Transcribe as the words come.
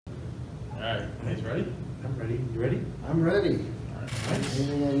Alright, you guys ready? I'm ready. You ready? I'm ready. Alright, nice.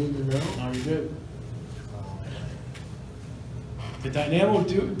 Anything I need to know? Now you're good. The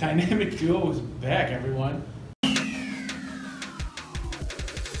dynamic duo is back, everyone.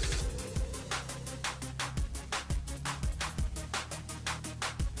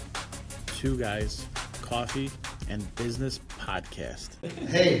 Two Guys, Coffee and Business Podcast.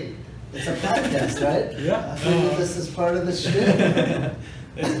 Hey, it's a podcast, right? Yeah. I figured this is part of the shit.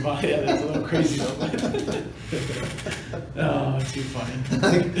 That's a little crazy though. Oh, it's too funny.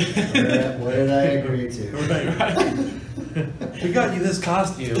 What did I agree to? Right. We got you this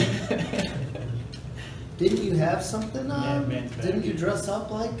costume. Didn't you have something on? Man's back. Didn't you dress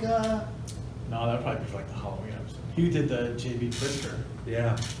up like, No, that would probably be for like the Halloween episode. You did the JB Pritzker.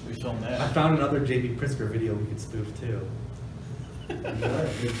 Yeah. We filmed that. I found another JB Pritzker video we could spoof too. you are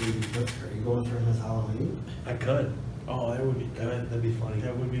a big JB Pritzker. Are you going for him as Halloween? I could. Oh, that would be good. That'd be funny.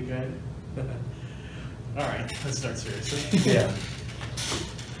 That would be good. All right, let's start seriously. Yeah.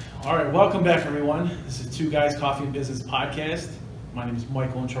 All right, welcome back, everyone. This is Two Guys, Coffee and Business Podcast. My name is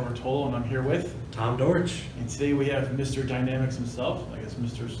Michael Introvertolo, and I'm here with Tom Dorch. And today we have Mr. Dynamics himself, I guess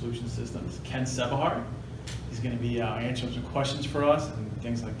Mr. Solution Systems, Ken Sebahar. He's going to be answering some questions for us and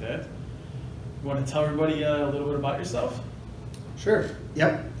things like that. You want to tell everybody a little bit about yourself? Sure.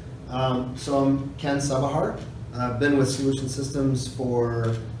 Yep. So I'm Ken Sebahar. I've been with Solution Systems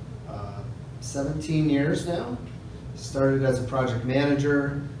for 17 years now. Started as a project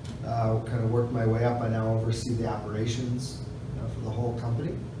manager, kind of worked my way up. I now oversee the operations for the whole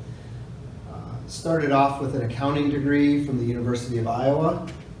company. Started off with an accounting degree from the University of Iowa.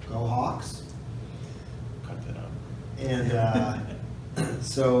 Go Hawks. Cut that out. And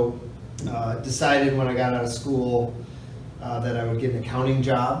so decided when I got out of school that I would get an accounting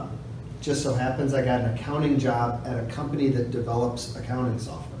job. Just so happens I got an accounting job at a company that develops accounting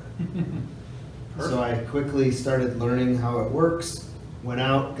software. So I quickly started learning how it works, went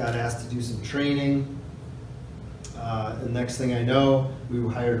out, got asked to do some training. And next thing I know, we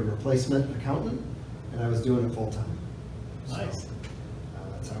hired a replacement accountant, and I was doing it full time. Nice. So,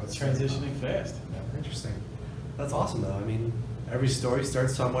 that's how it's Transitioning fast. Interesting. That's awesome though. I mean, every story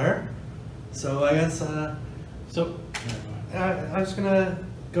starts somewhere. So I guess So, I'm just gonna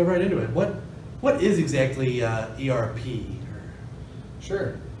go right into it. What is exactly ERP?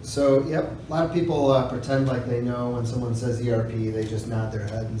 Sure. So, yep, a lot of people pretend like they know when someone says ERP, they just nod their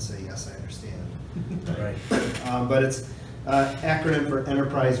head and say, yes, I understand. Right. But it's acronym for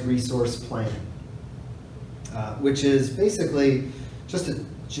Enterprise Resource Planning, which is basically just a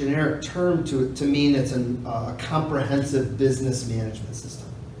generic term to mean it's a comprehensive business management system.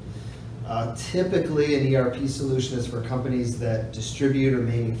 Typically, an ERP solution is for companies that distribute or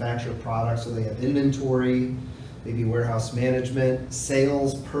manufacture products, so they have inventory, maybe warehouse management,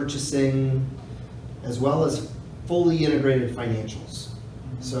 sales, purchasing, as well as fully integrated financials.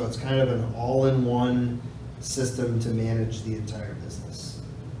 So it's kind of an all-in-one system to manage the entire business.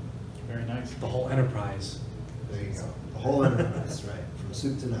 very nice. The whole enterprise. There you go. The whole enterprise, right, from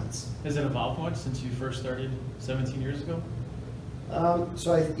soup to nuts. Has it evolved much since you first started 17 years ago?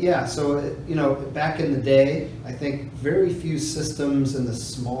 Back in the day, I think very few systems in the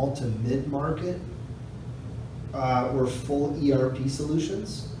small to mid-market were full ERP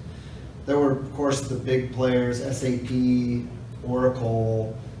solutions. There were, of course, the big players, SAP,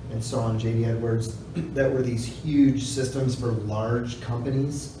 Oracle, and so on, JD Edwards, that were these huge systems for large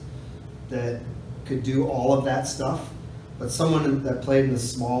companies that could do all of that stuff. But someone that played in the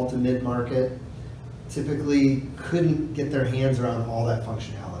small to mid-market typically couldn't get their hands around all that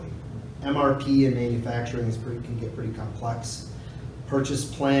functionality. MRP in manufacturing can get pretty complex. Purchase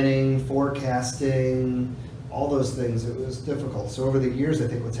planning, forecasting, all those things, it was difficult. So over the years, I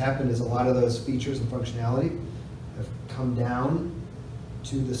think what's happened is a lot of those features and functionality have come down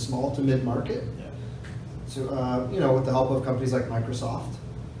to the small to mid-market. Yeah. So, with the help of companies like Microsoft,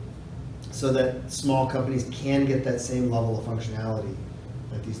 so that small companies can get that same level of functionality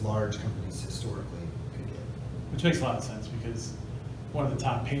that these large companies historically could get. Which makes a lot of sense because one of the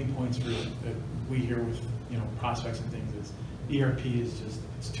top pain points that we hear with prospects and things is ERP is just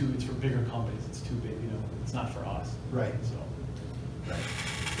it's for bigger companies. It's too big. It's not for us. Right. So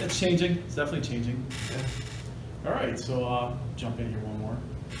it's changing. It's definitely changing. Yeah. All right. So jump in here one more.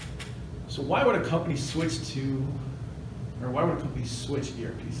 So why would a company switch ERP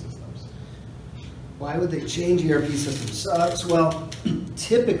systems? Why would they change ERP systems?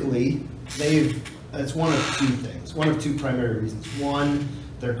 Typically it's one of two things. One of two primary reasons. One,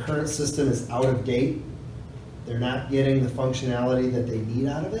 their current system is out of date. They're not getting the functionality that they need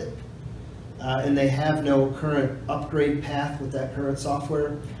out of it. And they have no current upgrade path with that current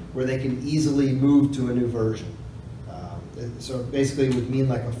software, where they can easily move to a new version. So basically it would mean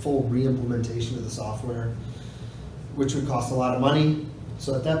like a full re-implementation of the software, which would cost a lot of money.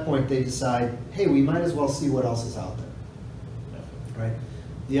 So at that point they decide, hey, we might as well see what else is out there, right?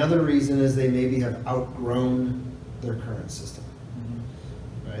 The other reason is they maybe have outgrown their current system,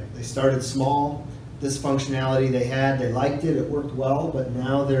 right? They started small, this functionality they had, they liked it, it worked well, but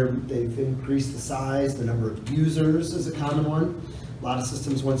now they've increased the size, the number of users is a common one. A lot of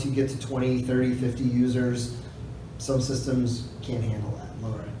systems, once you get to 20, 30, 50 users, some systems can't handle that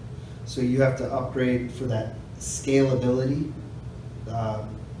load. So you have to upgrade for that scalability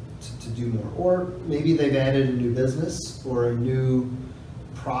to do more. Or maybe they've added a new business or a new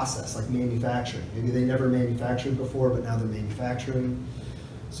process, like manufacturing. Maybe they never manufactured before, but now they're manufacturing.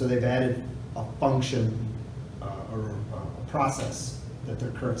 So they've added a function or a process that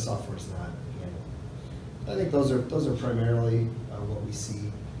their current software is not handling. I think those are primarily what we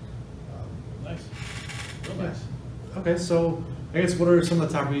see. Nice. Real nice. Okay, so I guess what are some of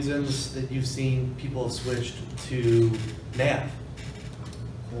the top reasons that you've seen people have switched to NAV?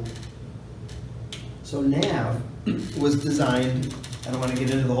 So NAV was designed, I don't want to get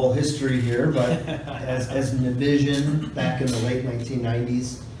into the whole history here, but as Navision back in the late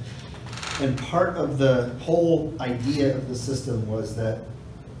 1990s. And part of the whole idea of the system was that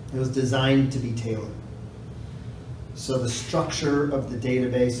it was designed to be tailored. So the structure of the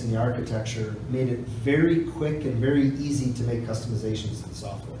database and the architecture made it very quick and very easy to make customizations to the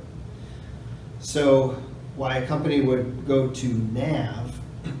software. So why a company would go to NAV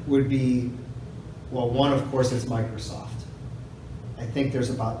would be, well, one, of course, it's Microsoft. I think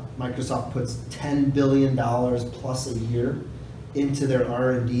Microsoft puts $10 billion plus a year into their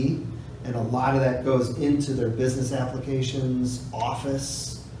R&D, and a lot of that goes into their business applications,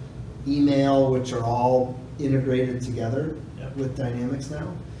 Office, email, which are all integrated together with Dynamics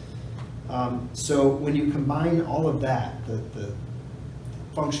now. So when you combine all of that, the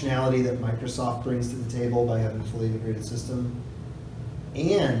functionality that Microsoft brings to the table by having a fully integrated system,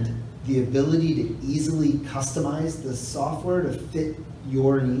 and the ability to easily customize the software to fit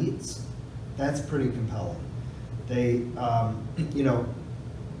your needs, that's pretty compelling. They,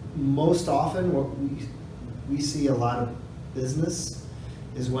 most often what we see a lot of business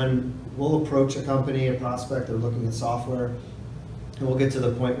is when we'll approach a company, a prospect, they're looking at software, and we'll get to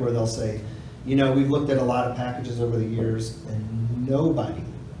the point where they'll say, we've looked at a lot of packages over the years and nobody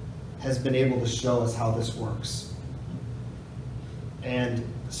has been able to show us how this works. And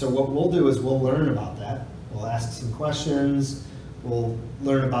so what we'll do is we'll learn about that. We'll ask some questions, we'll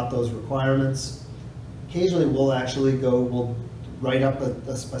learn about those requirements. Occasionally we'll write up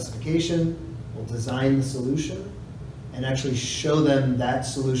a specification, we'll design the solution, and actually show them that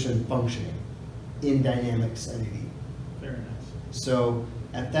solution functioning in Dynamics NAV. Very nice. So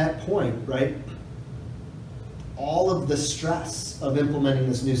at that point, right, all of the stress of implementing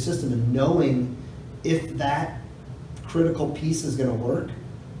this new system and knowing if that critical piece is going to work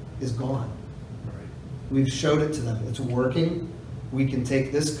is gone. Right. We've showed it to them. It's working. We can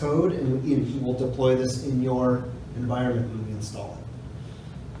take this code and we'll deploy this in your environment when we install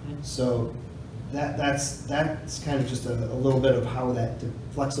it. So that's kind of just a little bit of how that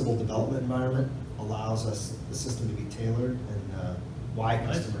flexible development environment allows us the system to be tailored and why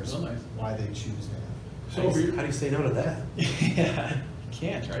customers, Nice. why they choose NAV. How do you say no to that? Yeah, you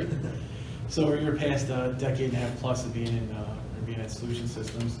can't, right? So over your past decade and a half plus of being at Solution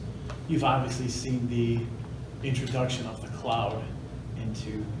Systems, you've obviously seen the introduction of the cloud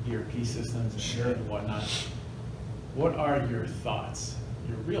into ERP systems and whatnot. What are your thoughts,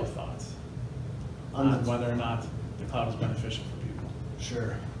 your real thoughts, on whether or not the cloud is beneficial for people?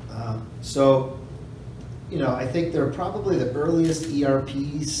 Sure. So, I think they're probably the earliest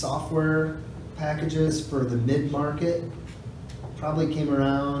ERP software packages for the mid-market. Probably came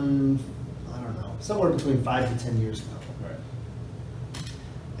around, somewhere between 5 to 10 years ago. Right.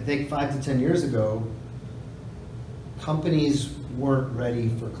 I think 5 to 10 years ago, companies weren't ready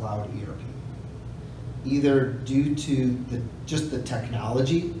for cloud ERP, either due to just the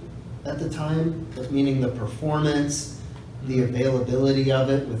technology at the time, meaning the performance, the availability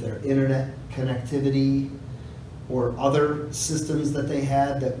of it with their internet connectivity, or other systems that they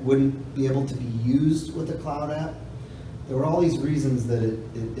had that wouldn't be able to be used with a cloud app. There were all these reasons that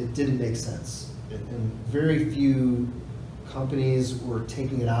it didn't make sense. And very few companies were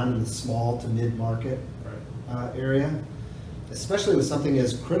taking it on in the small to mid-market area, especially with something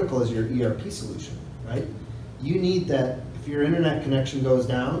as critical as your ERP solution, right? You need that, if your internet connection goes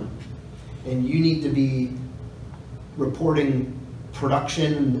down and you need to be reporting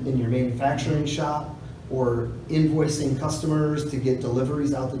production in your manufacturing shop or invoicing customers to get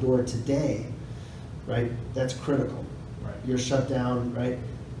deliveries out the door today, right? That's critical. Right. You're shut down, right?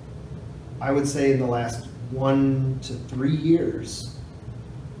 I would say in the last 1 to 3 years,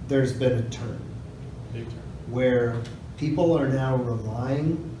 there's been a turn Big turn. where people are now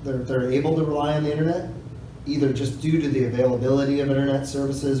relying, they're able to rely on the internet, either just due to the availability of internet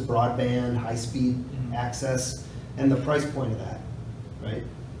services, broadband, high-speed Mhm. access, and the price point of that, right?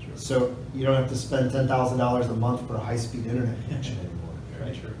 Sure. So you don't have to spend $10,000 a month for a high-speed internet connection anymore,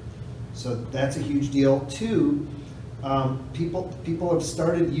 Very right? true. So that's a huge deal. Two, people have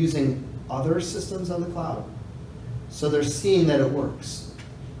started using other systems on the cloud, so they're seeing that it works.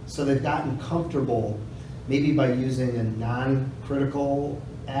 So they've gotten comfortable maybe by using a non-critical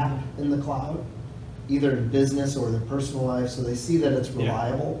app in the cloud, either in business or their personal life, so they see that it's Yeah.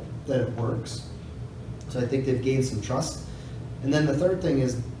 reliable, that it works. So I think they've gained some trust. And then the third thing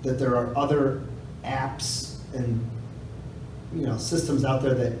is that there are other apps and systems out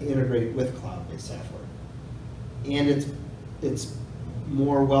there that integrate with cloud-based software. And it's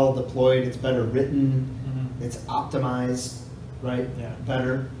more well deployed, it's better written, Mhm. it's optimized, right? Yeah.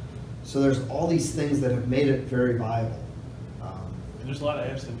 Better. So there's all these things that have made it very viable. And there's a lot of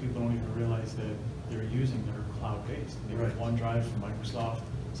apps that people don't even realize that they're using that are cloud-based. Maybe Right. OneDrive from Microsoft,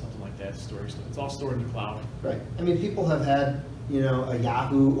 something like that, storage. It's all stored in the cloud. Right. I mean, people have had, a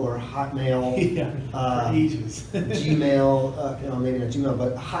Yahoo or Hotmail, Yeah, uh, for ages. Gmail, maybe not Gmail,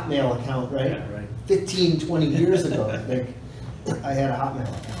 but Hotmail account, right? Yeah, right. 15, 20 years ago, I think, I had a Hotmail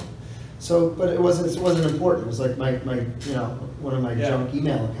account. So, but it wasn't important. It was like my one of my Yeah. junk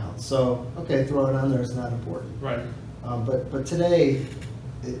email accounts. So, okay, throw it on there. It's not important. Right. But today,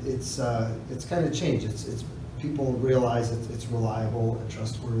 it's kind of changed. It's people realize it's reliable and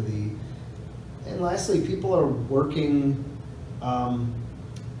trustworthy. And lastly, people are working,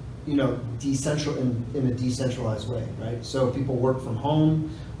 in a decentralized way, right? So people work from home,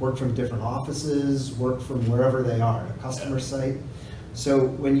 work from different offices, work from wherever they are, a customer Yeah. site. So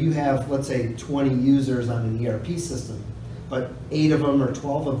when you have, let's say, 20 users on an ERP system, but 8 of them or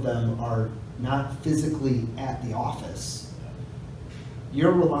 12 of them are not physically at the office,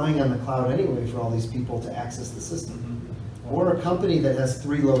 you're relying on the cloud anyway for all these people to access the system. Mhm. Or a company that has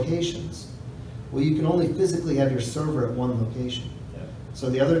 3 locations. Well, you can only physically have your server at one location. Yeah. So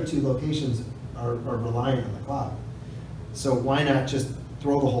the other 2 locations are reliant on the cloud. So why not just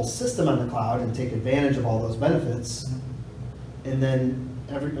throw the whole system on the cloud and take advantage of all those benefits? Mhm. And then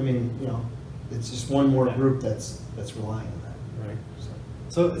it's just one more Yeah. group that's relying on that. Right.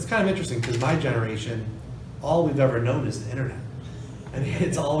 So it's kind of interesting because my generation, all we've ever known is the internet. I mean,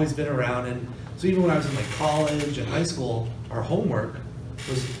 it's always been around. And so even when I was in like college and high school, our homework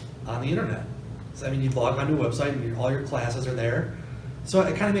was on the internet. So, I mean, you log onto a website and all your classes are there. So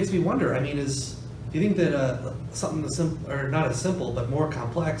it kind of makes me wonder, I mean, do you think that something as simple, or not as simple, but more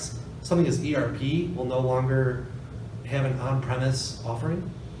complex, something as ERP will no longer have an on-premise offering?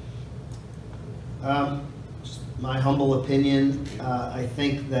 Just my humble opinion, I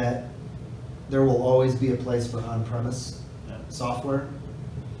think that there will always be a place for on-premise Yeah. software.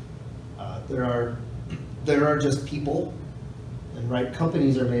 There are just people, and right,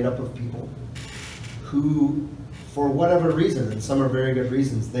 companies are made up of people who, for whatever reason, and some are very good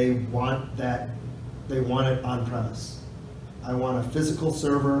reasons, they want it on-premise. I want a physical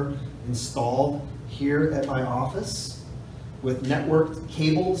server installed here at my office with networked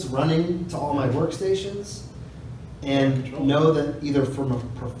cables running to all my workstations, and Control. know that either from a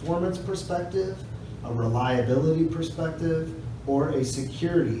performance perspective, a reliability perspective, or a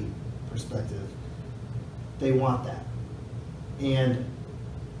security perspective, they want that. And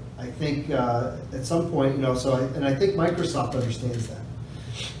I think at some point, I think Microsoft understands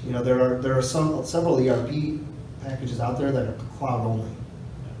that. There are several ERP packages out there that are cloud only,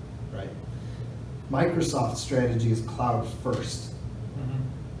 right? Microsoft's strategy is cloud first. Mhm.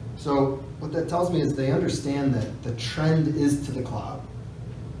 So what that tells me is they understand that the trend is to the cloud.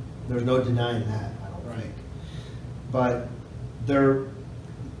 There's no denying that, I don't Right. think. But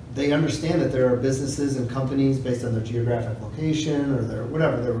they understand that there are businesses and companies based on their geographic location or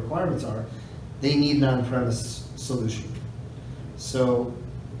whatever their requirements are, they need an on-premise solution. So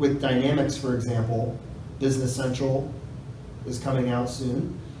with Dynamics, for example, Business Central is coming out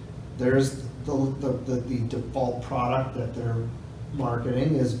soon. There's the default product that they're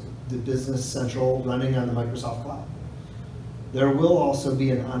marketing is the Business Central running on the Microsoft Cloud. There will also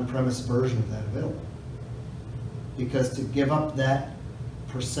be an on-premise version of that available. Because to give up that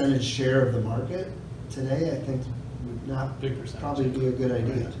percentage share of the market today, I think would not Big percentage. probably be a good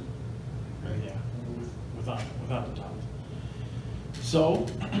idea. Right. Right. Yeah, without the doubt. So,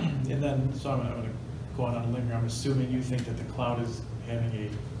 I'm gonna going on a limb here, I'm assuming you think that the cloud is having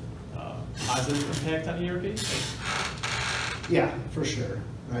a positive impact on ERP? Yeah, for sure,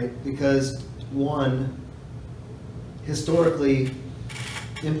 right? Because one, historically,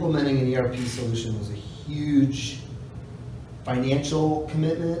 implementing an ERP solution was a huge financial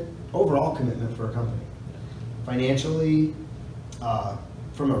commitment, overall commitment for a company. Financially,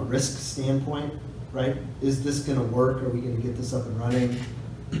 from a risk standpoint, right? Is this gonna work? Are we gonna get this up and running?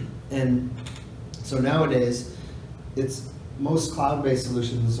 And so nowadays, most cloud-based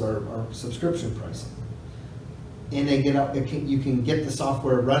solutions are subscription pricing. And they you can get the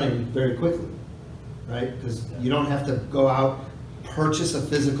software running very quickly, right? Because you don't have to go out, purchase a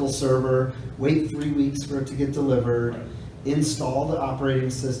physical server, wait 3 weeks for it to get delivered, Right. install the operating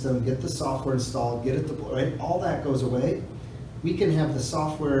system, get the software installed, get it deployed, right? All that goes away. We can have the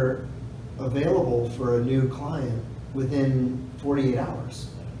software available for a new client within 48 hours.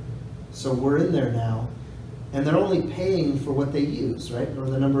 So we're in there now, and they're only paying for what they use, right? Or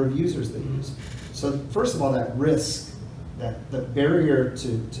the number of users they use. So first of all, that risk, that the barrier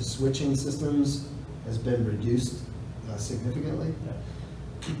to switching systems has been reduced significantly.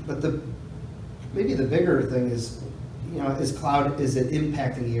 But maybe the bigger thing is, is it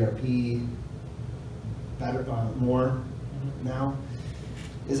impacting ERP better, more now?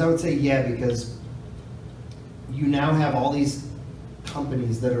 I would say yeah, because you now have all these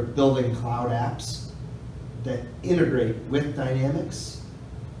companies that are building cloud apps that integrate with Dynamics,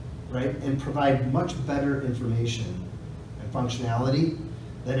 right, and provide much better information and functionality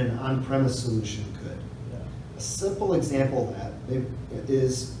than an on-premise solution could. Yeah. A simple example of that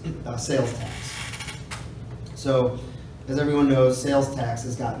is sales tax. So, as everyone knows, sales tax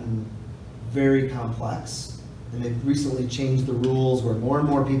has gotten very complex, and they've recently changed the rules where more and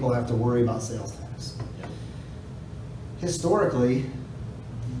more people have to worry about sales tax. Yeah. Historically,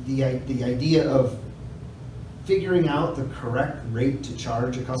 the idea of figuring out the correct rate to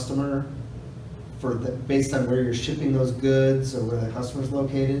charge a customer based on where you're shipping those goods or where the customer's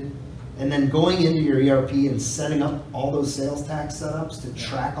located, and then going into your ERP and setting up all those sales tax setups to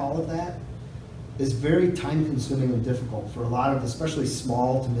track all of that is very time consuming and difficult for a lot of, especially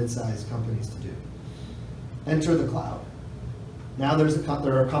small to mid-sized companies to do. Enter the cloud. Now there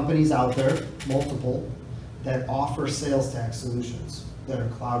are companies out there, multiple, that offer sales tax solutions that are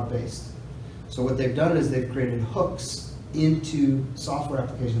cloud-based. So what they've done is they've created hooks into software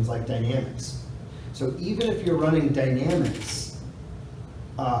applications like Dynamics. So even if you're running Dynamics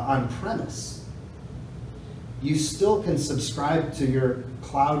on-premise, you still can subscribe to your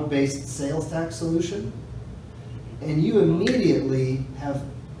cloud-based sales tax solution, and you immediately have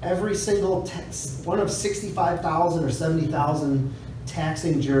every single one of 65,000 or 70,000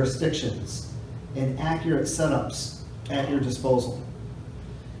 taxing jurisdictions and accurate setups at your disposal.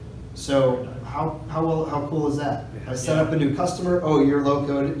 So how cool is that? I set up a new customer. Oh,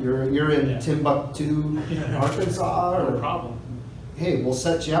 you're in Timbuktu, Arkansas, No or problem. hey, we'll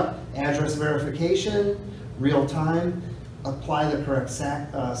set you up. Address verification, real time. Apply the correct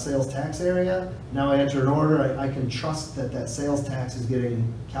sales tax area. Now I enter an order. I can trust that sales tax is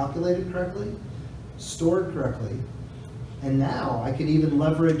getting calculated correctly, stored correctly, and now I can even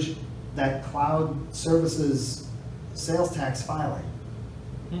leverage that cloud services sales tax filing.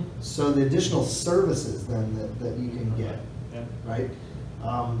 So the additional services then that you can get, right,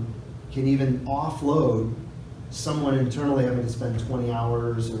 can even offload someone internally having to spend 20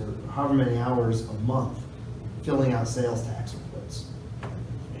 hours or however many hours a month filling out sales tax reports.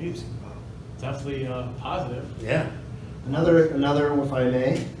 Amazing. Definitely positive. Yeah. Another, if I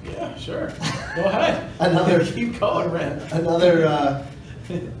may. Yeah, sure. Go ahead. Keep going, Ren. Another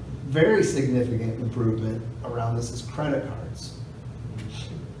very significant improvement around this is credit cards.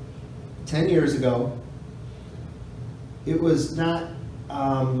 10 years ago, it was not,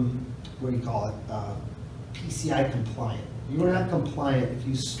 what do you call it, PCI compliant. You were not compliant if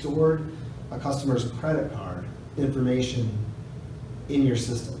you stored a customer's credit card information in your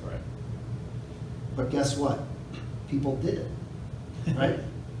system. Right. But guess what? People did it, right?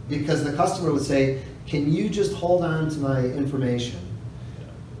 Because the customer would say, can you just hold on to my information?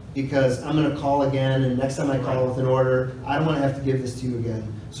 Because I'm going to call again, and next time I call with an order, I don't want to have to give this to you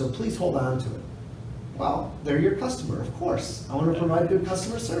again. So please hold on to it. Well, they're your customer, of course. I want to provide good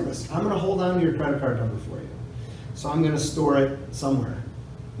customer service. I'm going to hold on to your credit card number for you. So I'm going to store it somewhere.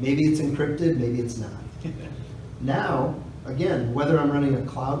 Maybe it's encrypted, maybe it's not. Now, again, whether I'm running a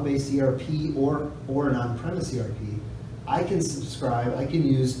cloud-based ERP or an on-premise ERP, I can subscribe, I can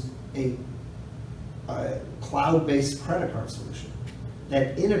use a cloud-based credit card solution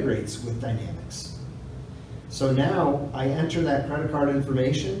that integrates with Dynamics. So now I enter that credit card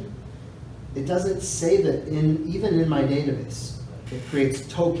information, it doesn't say that even in my database. It creates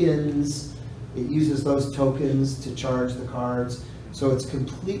tokens, it uses those tokens to charge the cards. So it's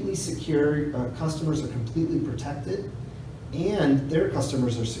completely secure, customers are completely protected, and their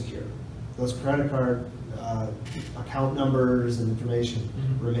customers are secure. Those credit card account numbers and information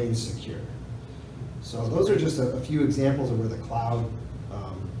remain secure. So those are just a few examples of where the cloud,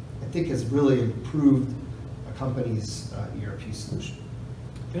 I think, has really improved a company's ERP solution.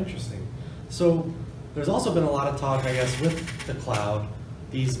 Interesting. So there's also been a lot of talk, I guess, with the cloud,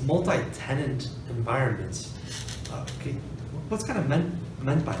 these multi-tenant environments. Okay, what's kind of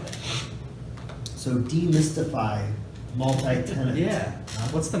meant by that? So demystify multi-tenant. Yeah.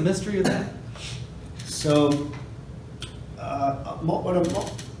 What's the mystery of that? So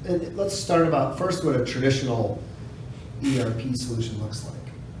let's start about first what a traditional ERP solution looks like.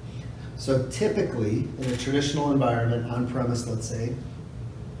 So typically, in a traditional environment, on-premise, let's say,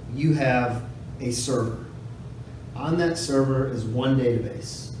 you have a server. On that server is one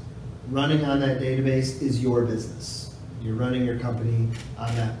database. Running on that database is your business. You're running your company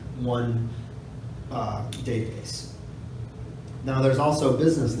on that one database. Now there's also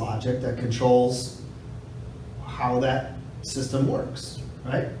business logic that controls how that system works,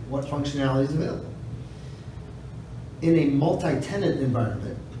 right? What functionality is available. In a multi-tenant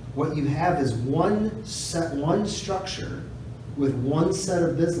environment, what you have is one structure with one set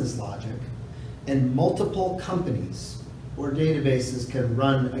of business logic, and multiple companies or databases can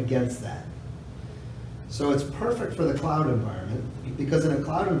run against that. So it's perfect for the cloud environment, because in a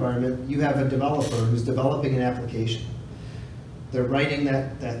cloud environment, you have a developer who's developing an application. They're writing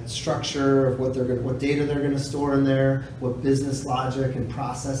that structure of what data they're going to store in there, what business logic and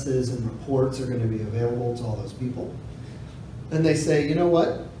processes and reports are going to be available to all those people. And they say, you know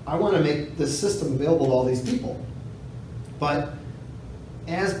what? I want to make this system available to all these people. But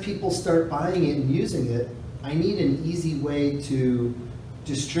as people start buying it and using it, I need an easy way to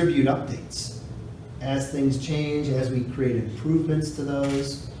distribute updates as things change, as we create improvements to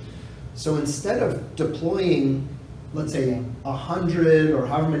those. So instead of deploying, let's say, 100 or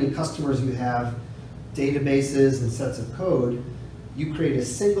however many customers you have, databases and sets of code, you create a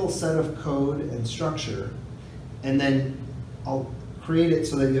single set of code and structure, and then I'll create it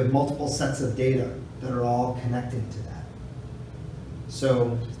so that you have multiple sets of data that are all connecting to that.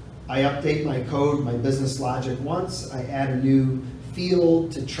 So I update my code, my business logic once, I add a new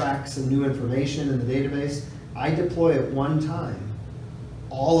field to track some new information in the database. I deploy it one time.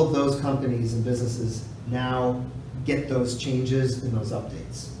 All of those companies and businesses now get those changes and those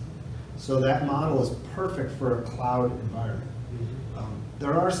updates. So that model is perfect for a cloud environment.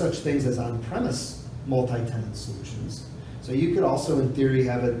 There are such things as on-premise multi-tenant solutions. So you could also, in theory,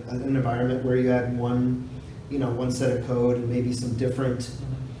 have an environment where you had one set of code and maybe some different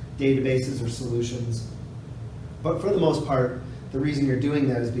databases or solutions. But for the most part, the reason you're doing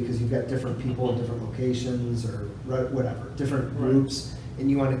that is because you've got different people in different locations or whatever, different groups, and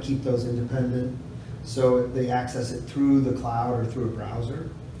you want to keep those independent. So they access it through the cloud or through a browser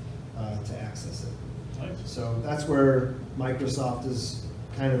to access it. Nice. So that's where Microsoft is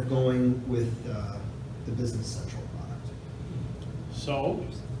kind of going with the Business Central product. So,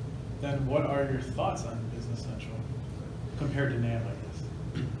 then what are your thoughts on Business Central compared to NAV, I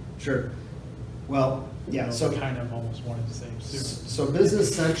guess? Sure. Well, yeah, so kind of almost wanted to say too. So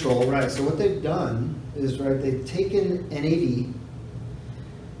Business Central, right, so what they've done is, right, they've taken NAV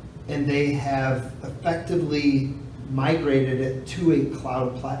and they have effectively migrated it to a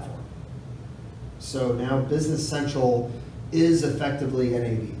cloud platform. So now Business Central is effectively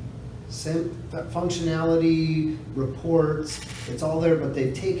NAV. Same functionality, reports, it's all there, but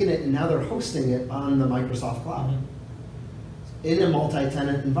they've taken it and now they're hosting it on the Microsoft cloud in a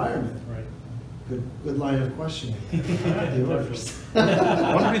multi-tenant environment. Right. Good line of questioning. I wonder if we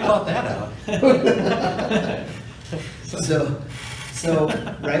thought that out. So,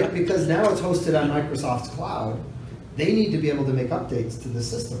 right, because now it's hosted on Microsoft's cloud, they need to be able to make updates to the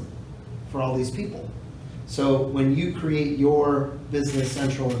system for all these people. So when you create your Business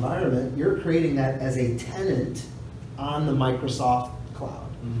Central environment, you're creating that as a tenant on the Microsoft cloud.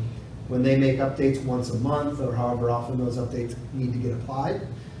 When they make updates once a month or however often those updates need to get applied,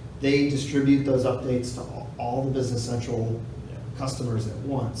 they distribute those updates to all the Business Central customers at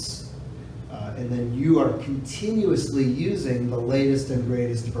once. And then you are continuously using the latest and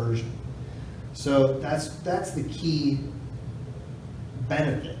greatest version. So that's the key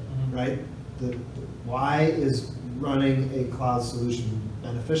benefit, right? Why is running a cloud solution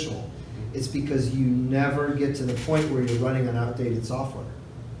beneficial? It's because you never get to the point where you're running on outdated software.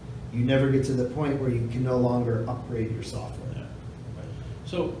 You never get to the point where you can no longer upgrade your software. Yeah. Right.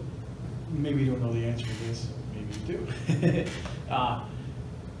 So maybe you don't know the answer to this, maybe you do.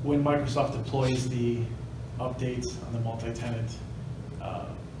 When Microsoft deploys the updates on the multi-tenant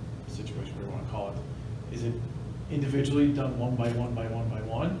situation, whatever you want to call it, is it individually done one by one by one by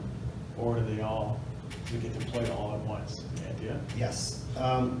one, or do they get deployed all at once? Any idea? Yes,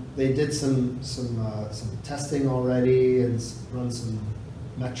 they did some testing already and run some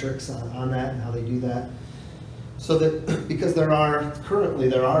metrics on that and how they do that. So that, because there are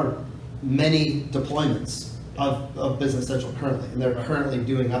many deployments of Business Central currently, and they're currently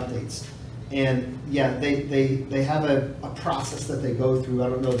doing updates. And yeah, they have a process that they go through. I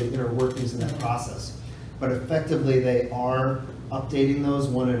don't know the inner workings in that process, but effectively they are updating those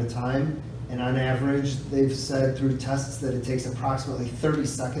one at a time. And on average, they've said through tests that it takes approximately 30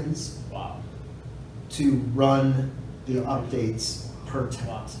 seconds Wow. to run the updates per tenant.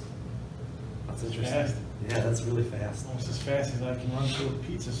 Wow. That's interesting. Fast. Yeah, that's really fast. Almost as fast as I can run to a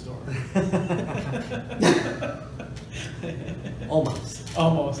pizza store. Almost.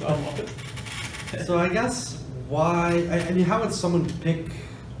 Almost. So I guess I mean, how would someone pick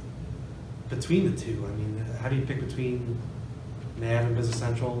between the two? I mean, how do you pick between NAV and Business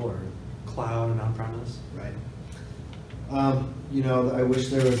Central, or cloud and on-premise? Right. You know, I wish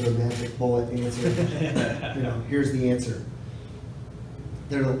there was a magic bullet answer. You know, here's the answer.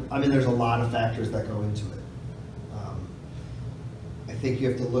 There's a lot of factors that go into it. I think you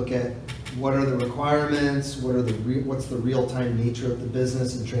have to look at what are the requirements, what's the real-time nature of the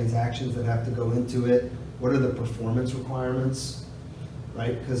business and transactions that have to go into it, what are the performance requirements,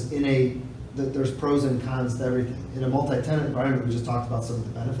 right? Because there's pros and cons to everything. In a multi-tenant environment, we just talked about some of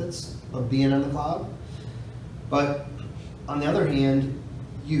the benefits of being on the cloud. But on the other hand,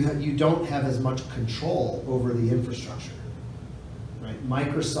 you don't have as much control over the infrastructure, right?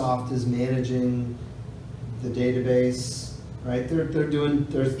 Microsoft is managing the database, right?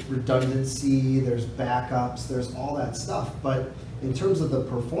 There's redundancy, there's backups, there's all that stuff. But in terms of the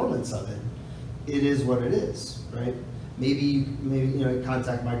performance of it, it is what it is, right? Maybe you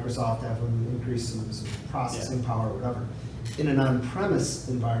contact Microsoft, have them increase some processing power or whatever. In an on-premise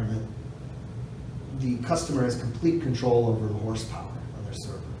environment, the customer has complete control over the horsepower on their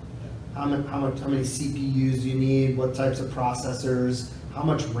server. How many CPUs do you need? What types of processors? How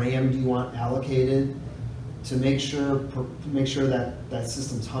much RAM do you want allocated to make sure that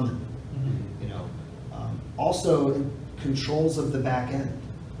system's humming? Mm-hmm. You know, also controls of the back end.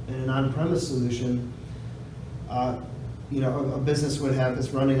 In an on-premise solution, you know, a business would have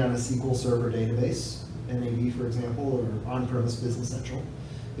this running on a SQL Server database, NAV for example, or on-premise Business Central.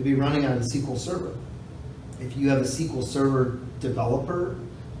 It'd be running on a SQL Server. If you have a SQL Server developer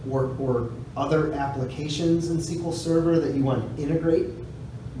or other applications in SQL Server that you want to integrate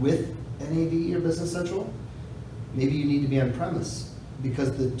with NAV or Business Central, maybe you need to be on-premise,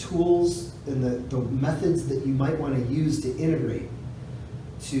 because the tools and the methods that you might want to use to integrate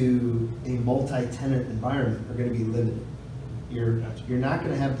to a multi-tenant environment are going to be limited. You're not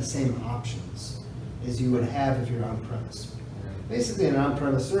going to have the same options as you would have if you're on-premise. Basically, an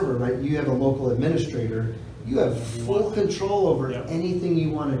on-premise server, right? You have a local administrator. You have full control over anything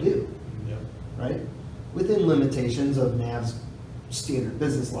you want to do, right? Within limitations of NAV's standard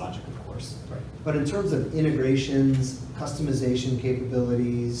business logic, of course. Right. But in terms of integrations, customization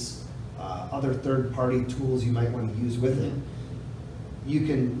capabilities, other third-party tools you might want to use with it, you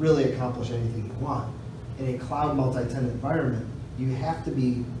can really accomplish anything you want. In a cloud multi-tenant environment, you have to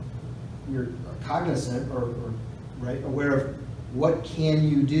be you're cognizant or right, aware of what can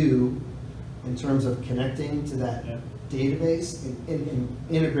you do in terms of connecting to that database and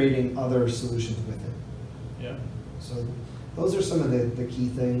integrating other solutions with it. Yeah. So those are some of the key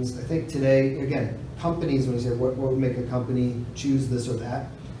things. I think today, again, companies, when you say what would make a company choose this or that,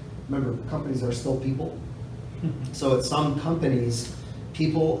 remember, companies are still people. So at some companies,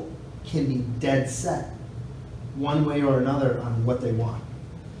 people can be dead set one way or another on what they want.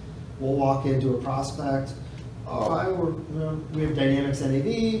 We'll walk into a prospect, we have Dynamics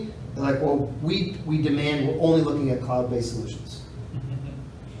NAV. They're like, well, we demand, we're only looking at cloud-based solutions.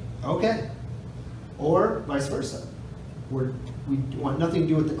 Okay. Or vice versa. We want nothing to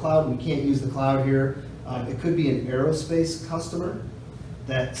do with the cloud. We can't use the cloud here. It could be an aerospace customer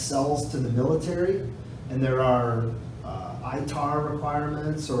that sells to the military, and there are ITAR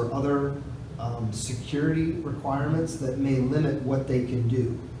requirements or other security requirements that may limit what they can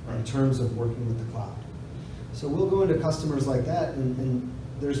do in terms of working with the cloud. So we'll go into customers like that, and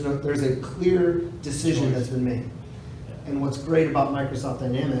there's a clear decision that's been made. And what's great about Microsoft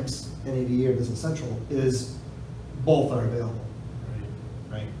Dynamics, NAV or Business Central, is both are available.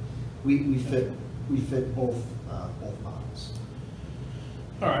 Right? We fit both models.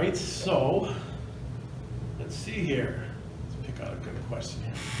 All right, so let's see here. Let's pick out a good question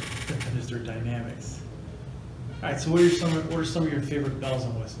here. Mr. Dynamics. All right, so what are some of your favorite bells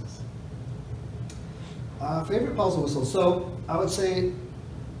and whistles? Favorite bells and whistles. So I would say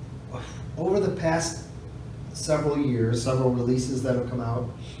over the past several years, several releases that have come out,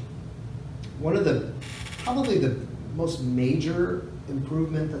 one of the, probably the most major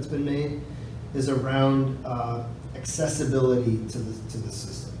improvement that's been made is around accessibility to the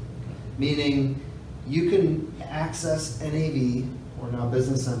system. Meaning you can access NAV, or now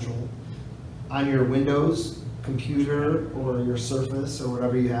Business Central, on your Windows computer or your Surface or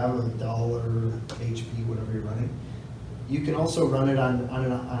whatever you have, or Dell or HP, whatever you're running. You can also run it on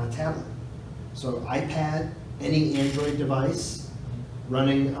a tablet. So iPad, any Android device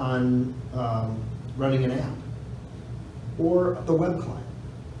running on running an app, or the web client.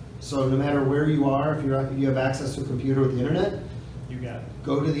 So no matter where you are, if you have access to a computer with the internet, You got it.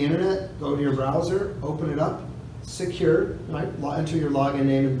 go to the internet, go to your browser, open it up, secure, right? Enter your login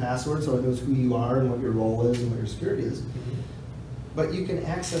name and password so it knows who you are and what your role is and what your security is. But you can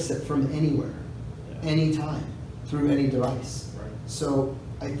access it from anywhere, Yeah. anytime, through any device. Right. So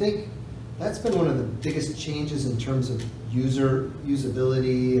I think that's been one of the biggest changes in terms of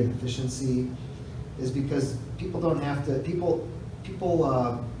usability and efficiency, is because people don't have to, people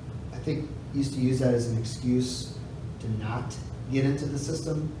I think used to use that as an excuse to not get into the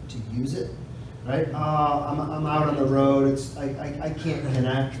system, to use it, right? I'm out on the road, I can't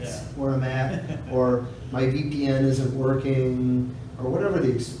connect Yeah. where I'm at, or my VPN isn't working, or whatever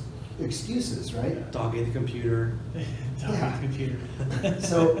the excuse is, right? Dog ate the computer. Down Yeah. the computer.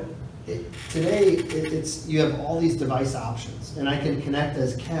 So today, it's you have all these device options, and I can connect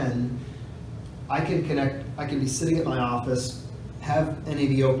as Ken. I can be sitting at my office, have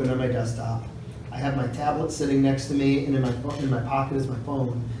NAV open on my desktop. I have my tablet sitting next to me, and in my pocket is my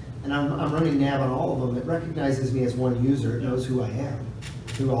phone, and I'm running nav on all of them. It recognizes me as one user. It knows who I am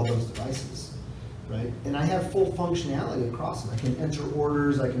through all those devices, right? And I have full functionality across them. I can enter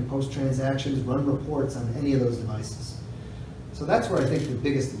orders, I can post transactions, run reports on any of those devices. So that's where I think the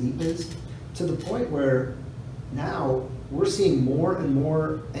biggest leap is, to the point where now we're seeing more and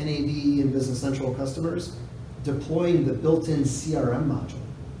more NAV and Business Central customers deploying the built-in CRM module.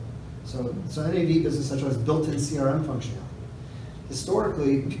 So NAV Business Central has built-in CRM functionality.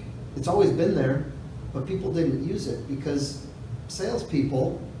 Historically, it's always been there, but people didn't use it because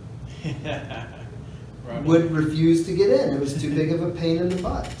salespeople Right. would refuse to get in. It was too big of a pain in the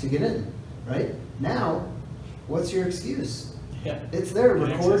butt to get in, right? Now, what's your excuse? Yeah. It's there. You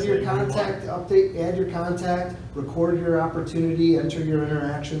can Record access your it whenever you contact, update, add your contact, record your opportunity, enter your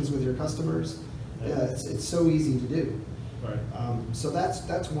interactions with your customers. Yeah. Yeah, it's so easy to do. Right. So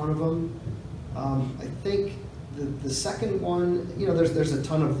that's one of them. I think the second one, there's a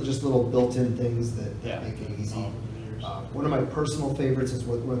ton of just little built-in things that Yeah. make it easy. All over the years. One of my personal favorites is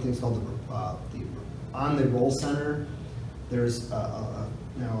one of the things called on the Roll Center. There's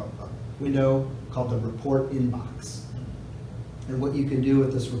now a window called the Report Inbox. And what you can do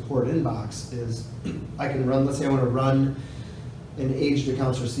with this Report Inbox is I can run, let's say I want to run an aged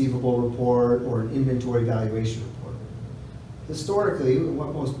accounts receivable report or an inventory valuation report. Historically,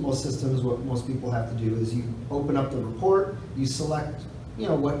 what most systems, what most people have to do is you open up the report, you select,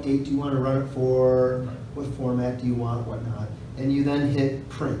 what date do you want to run it for, what format do you want, whatnot, and you then hit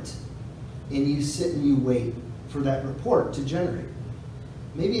print. And you sit and you wait for that report to generate.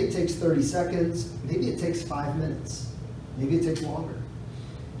 Maybe it takes 30 seconds, maybe it takes 5 minutes, maybe it takes longer.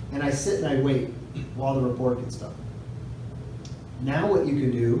 And I sit and I wait while the report gets done. Now what you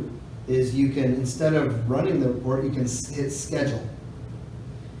can do is you can, instead of running the report, you can hit schedule.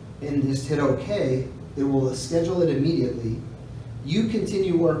 And just hit OK, it will schedule it immediately. You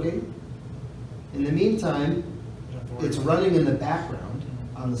continue working. In the meantime, You don't have to worry it's about running in the background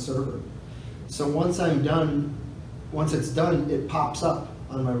on the server. So once it's done, it pops up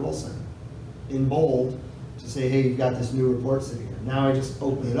on my Roll Center in bold to say, hey, you've got this new report sitting here. Now I just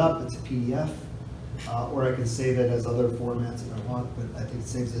open it up, it's a PDF, or I can save it as other formats if I want, but I think it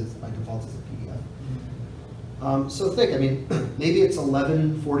saves it by default as a PDF. So think, maybe it's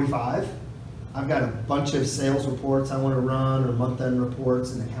 11:45. I've got a bunch of sales reports I want to run, or month-end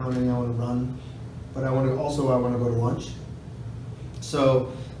reports and accounting I want to run, but I want to go to lunch.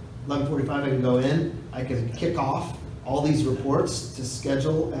 So 11:45, I can go in, I can kick off all these reports to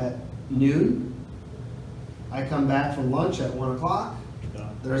schedule at noon. I come back from lunch at 1 o'clock,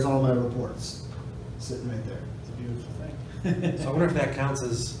 Done. there's all my reports sitting right there. It's a beautiful thing. So I wonder if that counts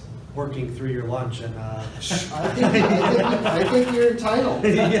as working through your lunch and, I think you're entitled.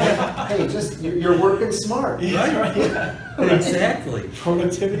 Yeah. Hey, just, you're working smart. Yeah, right, yeah. Exactly.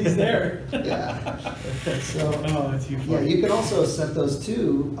 Productivity's there. Yeah. So, Oh, that's too funny. yeah, you can also set those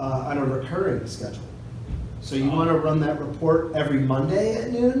too on a recurring schedule. So you want to run that report every Monday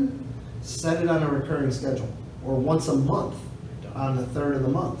at noon, set it on a recurring schedule. Or once a month, on the 3rd of the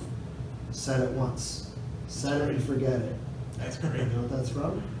month, set it once. Set it and forget it. That's You great. know what that's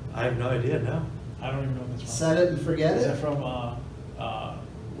from? I have no idea, no. I don't even know what that's from. Set it and forget Is it. that from,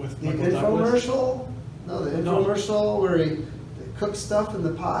 with The Michael Douglas? infomercial? No, the No. infomercial where he cooks stuff in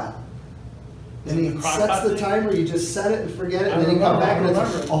the pot. Is And it he the crock sets pot the thing? timer, you just set it and forget it, I and then you come remember, back and I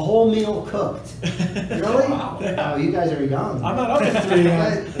it's remember. a whole meal cooked. Really? Wow. Oh, you guys are young. I'm not up at 3 You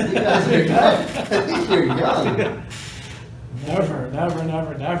a.m. guys are young. I think you're young. Never, never,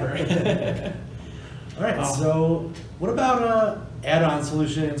 never, never. All right, Oh. so what about add-on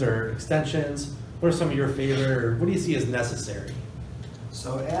solutions or extensions? What are some of your favorite, or what do you see as necessary?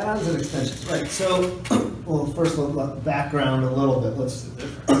 So add-ons and extensions, right, so, well, first background a little bit, let's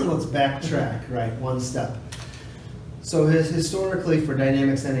backtrack, right, one step. So historically for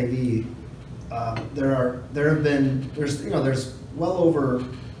Dynamics NAV, there's well over,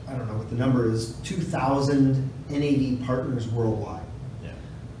 I don't know what the number is, 2,000 NAV partners worldwide. Yeah.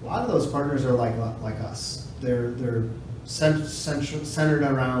 A lot of those partners are like us. They're centered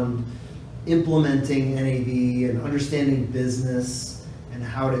around implementing NAV and understanding business and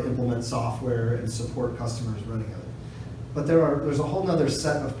how to implement software and support customers running it. But there's a whole other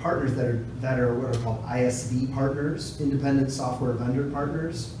set of partners that are what are called ISV partners, independent software vendor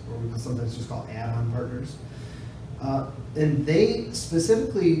partners, or we can sometimes just call add-on partners. And they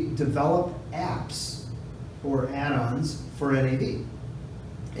specifically develop apps or add-ons for NAV.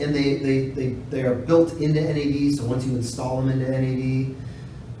 And they are built into NAV, so once you install them into NAV,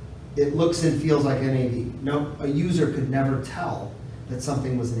 it looks and feels like NAV. No, a user could never tell that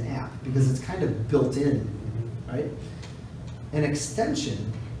something was an app because it's kind of built in, right? An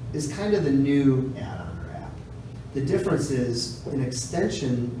extension is kind of the new add-on or app. The difference is an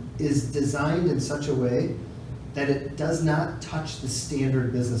extension is designed in such a way that it does not touch the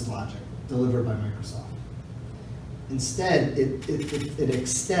standard business logic delivered by Microsoft. Instead, it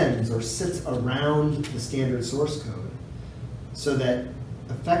extends or sits around the standard source code so that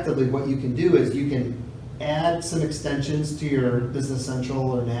effectively what you can do is you can add some extensions to your Business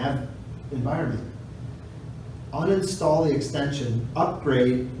Central or NAV environment, uninstall the extension,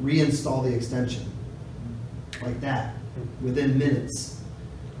 upgrade, reinstall the extension, like that, within minutes.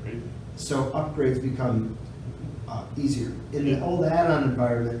 Great. So upgrades become easier. In the old add-on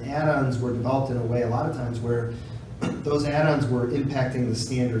environment, add-ons were developed in a way a lot of times where those add-ons were impacting the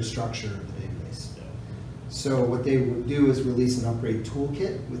standard structure of the database. Yeah. So what they would do is release an upgrade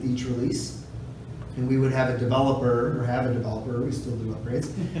toolkit with each release. And we would have a developer, we still do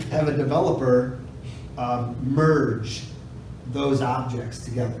upgrades, have a developer merge those objects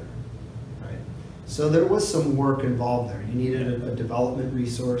together, right? So there was some work involved there. You needed a development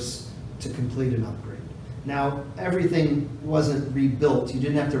resource to complete an upgrade. Now, everything wasn't rebuilt. You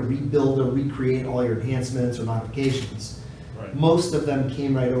didn't have to rebuild or recreate all your enhancements or modifications. Right. Most of them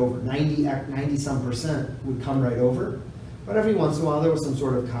came right over. 90-some% would come right over. But every once in a while, there was some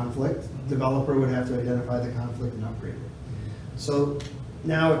sort of conflict. Developer would have to identify the conflict and upgrade it. So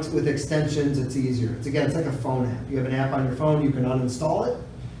now with extensions, it's easier. It's like a phone app. You have an app on your phone, you can uninstall it,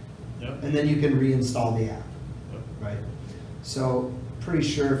 Yep. and then you can reinstall the app, Yep. right? So pretty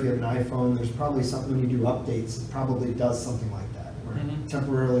sure if you have an iPhone, there's probably something when you do updates, it probably does something like that, where it Mhm.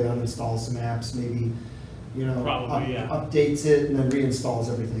 temporarily uninstalls some apps, maybe, Probably, yeah. updates it and then reinstalls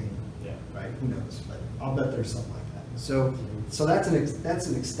everything. Yeah. Right, who knows, but I'll bet there's something like that. So that's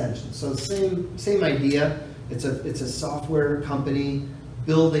an extension. So same idea. It's a software company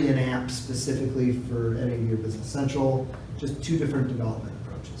building an app specifically for any of your Business Central, just two different development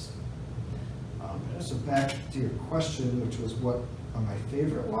approaches. So back to your question, which was what are my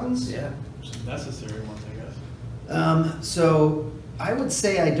favorite ones? Yeah. Some necessary ones, I guess. So I would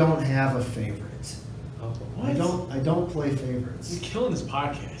say I don't have a favorite. Oh, What? I don't play favorites. You're killing this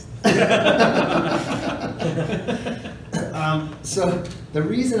podcast. So the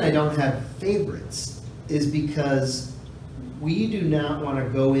reason I don't have favorites is because we do not want to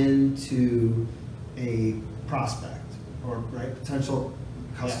go into a prospect or potential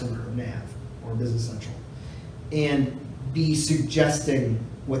customer of NAV or Business Central and be suggesting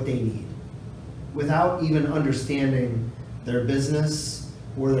what they need without even understanding their business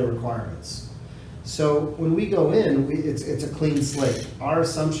or their requirements. So when we go in, it's a clean slate. Our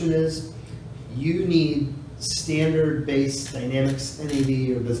assumption is you need standard-based Dynamics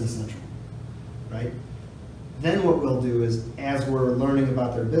NAV or Business Central, right? Then what we'll do is, as we're learning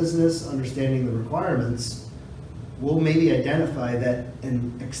about their business, understanding the requirements, we'll maybe identify that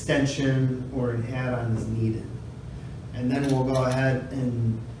an extension or an add-on is needed. And then we'll go ahead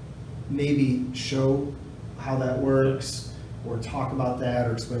and maybe show how that works, or talk about that,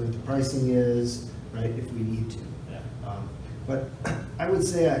 or explain what the pricing is, right, if we need to. Yeah. But I would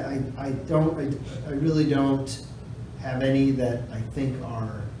say I really don't have any that I think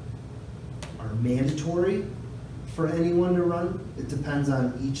are mandatory for anyone to run. It depends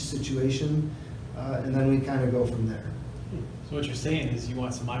on each situation, and then we kind of go from there. So what you're saying is you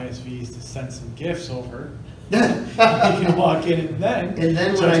want some ISVs to send some gifts over. You can walk in and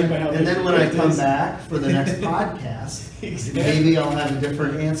then when I come back for the next podcast, Exactly. maybe I'll have a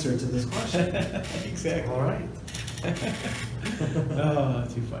different answer to this question. Exactly. All right. Oh,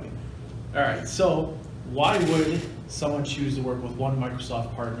 too funny. All right, so why would someone choose to work with one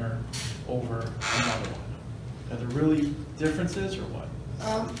Microsoft partner over another one? Are there really differences or what?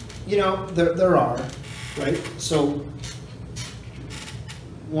 You know, there are, right? So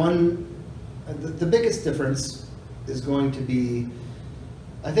the biggest difference is going to be,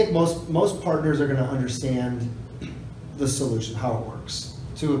 I think most partners are going to understand the solution, how it works,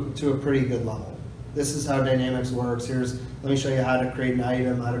 to a pretty good level. This is how Dynamics works. Let me show you how to create an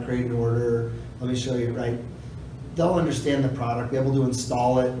item, how to create an order. Let me show you, right? They'll understand the product, be able to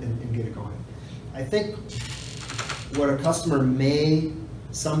install it and get it going. I think what a customer may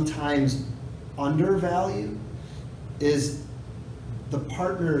sometimes undervalue is the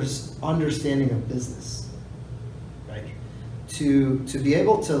partner's understanding of business, right? To be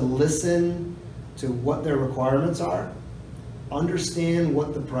able to listen to what their requirements are, understand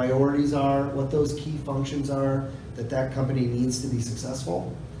what the priorities are, what those key functions are that company needs to be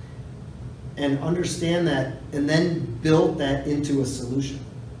successful, and understand that, and then build that into a solution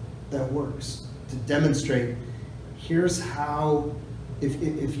that works to demonstrate, here's how,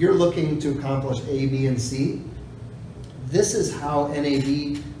 if you're looking to accomplish A, B, and C, this is how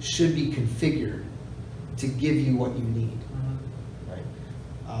NAV should be configured to give you what you need, right?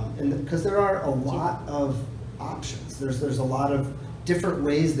 And because there are a lot of options. There's a lot of different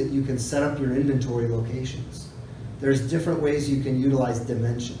ways that you can set up your inventory locations. There's different ways you can utilize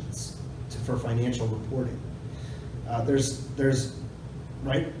dimensions for financial reporting. There's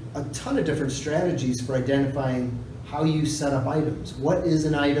right, a ton of different strategies for identifying how you set up items. What is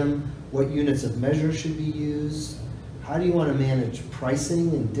an item? What units of measure should be used? How do you want to manage pricing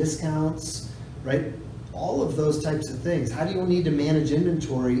and discounts, right? All of those types of things. How do you need to manage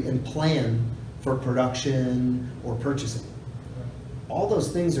inventory and plan for production or purchasing? All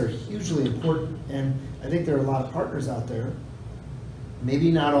those things are hugely important, and I think there are a lot of partners out there.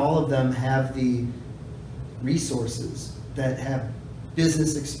 Maybe not all of them have the resources that have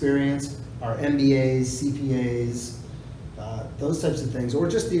business experience, are MBAs, CPAs, those types of things, or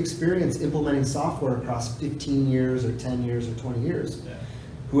just the experience implementing software across 15 years or 10 years or 20 years,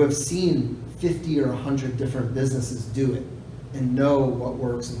 who have seen 50 or 100 different businesses do it and know what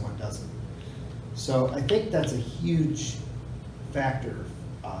works and what doesn't. So I think that's a huge factor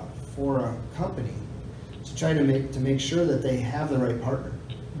for a company to try to make sure that they have the right partner.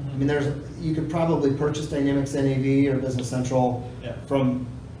 I mean, you could probably purchase Dynamics NAV or Business Central from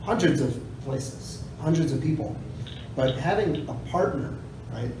hundreds of places, hundreds of people. But having a partner,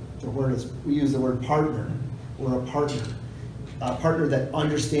 right? We use the word partner, or a partner that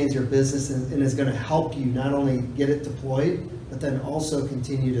understands your business and is going to help you not only get it deployed, but then also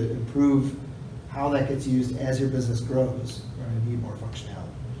continue to improve how that gets used as your business grows and need more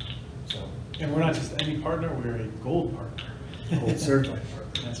functionality. So, and we're not just any partner, we're a gold partner. Gold certified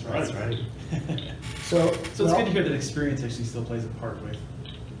partner. That's right. That's right. So it's good to hear that experience actually still plays a part with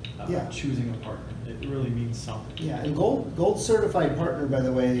choosing a partner. It really means something. Yeah, and gold certified partner, by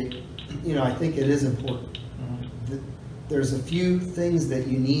the way, you know, I think it is important. There's a few things that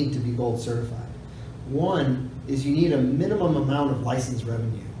you need to be gold certified. One is you need a minimum amount of license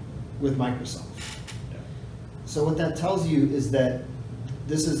revenue with Microsoft. So what that tells you is that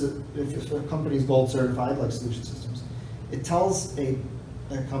this is, if a company's gold certified, like Solution Systems, it tells a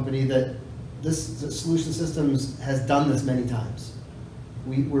company that Solution Systems has done this many times.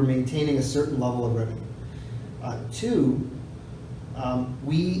 We're maintaining a certain level of revenue. Two,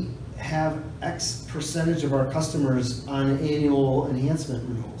 we have X percentage of our customers on annual enhancement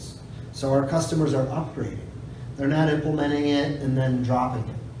renewals. So our customers are upgrading. They're not implementing it and then dropping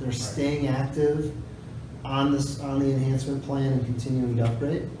it. They're staying active on the enhancement plan and continuing to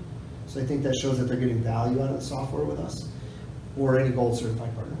upgrade. So I think that shows that they're getting value out of the software with us, or any gold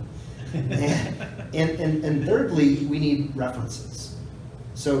certified partner. And thirdly, we need references.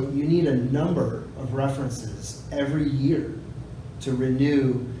 So you need a number of references every year to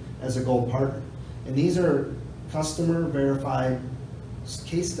renew as a gold partner. And these are customer verified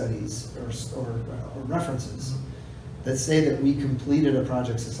case studies or references that say that we completed a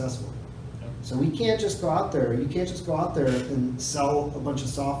project successfully. So we can't just go out there, you can't just go out there and sell a bunch of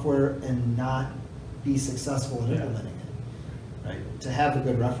software and not be successful in implementing it, right? To have a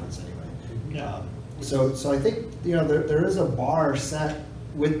good reference anyway. Yeah. So I think, you know, there is a bar set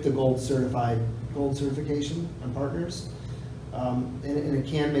with the gold certification on partners. And it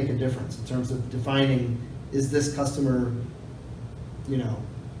can make a difference in terms of defining, is this customer, you know,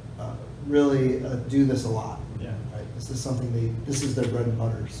 really do this a lot? Yeah. Right? Is this something this is their bread and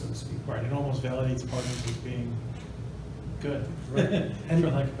butter, so to speak? Right, it almost validates partners as being good, Right. for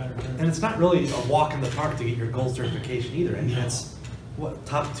lack of better term. And it's not really a walk in the park to get your gold certification either. I mean, it's what,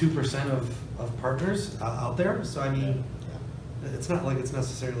 top 2% of partners out there. So I mean, it's not like it's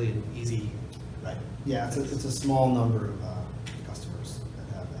necessarily an easy. Right. Yeah, it's a small number of customers that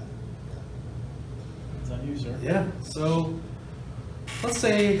have that. It's on you, sir. Yeah. So let's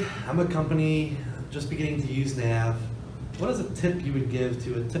say I'm a company just beginning to use Nav. What is a tip you would give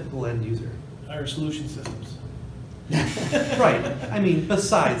to a typical end user? Our solution systems. Right. I mean,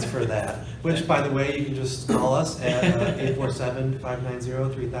 besides for that, which, by the way, you can just call us at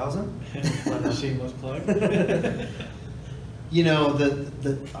 847-590-3000. Shameless plug. You know,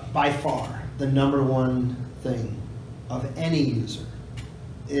 the by far the number one thing of any user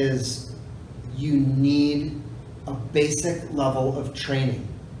is you need a basic level of training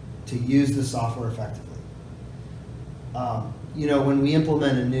to use the software effectively. You know, when we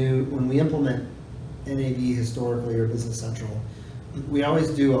implement NAV historically or Business Central, we always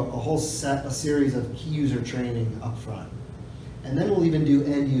do a series of key user training up front. And then we'll even do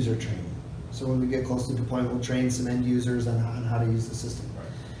end user training. So when we get close to deployment, we'll train some end users on how to use the system.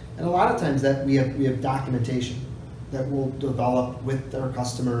 And a lot of times that we have documentation that we'll develop with our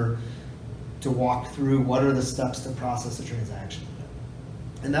customer to walk through what are the steps to process a transaction.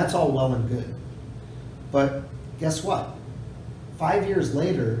 And that's all well and good. But guess what? 5 years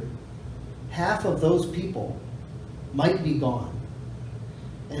later, half of those people might be gone.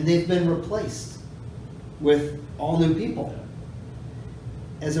 And they've been replaced with all new people.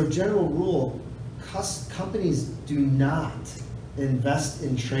 As a general rule, companies do not invest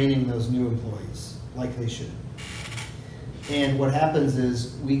in training those new employees like they should. And what happens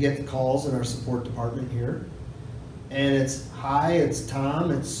is we get calls in our support department here, and it's, hi, it's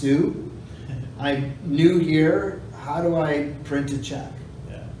Tom, it's Sue. I'm new here, how do I print a check?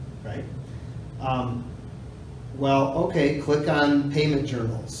 Yeah. Right? Well, okay, click on payment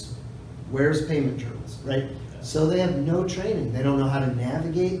journals. Where's payment journals, right? So they have no training. They don't know how to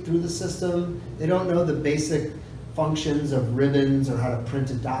navigate through the system. They don't know the basic functions of ribbons or how to print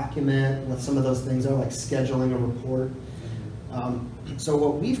a document, what some of those things are, like scheduling a report. So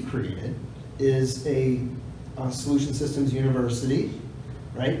what we've created is a Solution Systems University,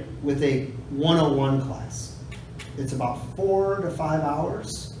 right, with a 101 class. It's about 4 to 5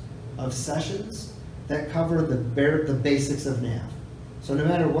 hours of sessions that cover the basics of NAV. So no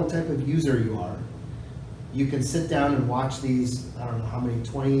matter what type of user you are, you can sit down and watch these, I don't know how many,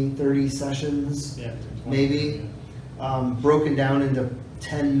 20, 30 sessions, Yeah, maybe, broken down into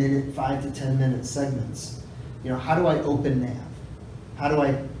 5 to 10 minute segments. You know, how do I open NAV? How do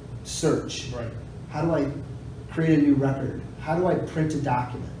I search? Right. How do I create a new record? How do I print a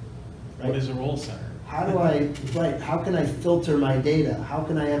document? Right? What is a role center? How do how can I filter my data? How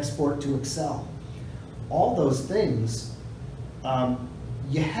can I export to Excel? All those things,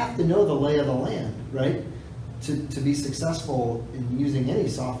 you have to know the lay of the land, right? To be successful in using any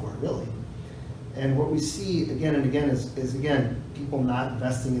software, really. And what we see again and again is again, people not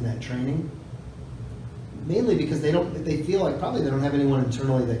investing in that training, mainly because they feel like probably they don't have anyone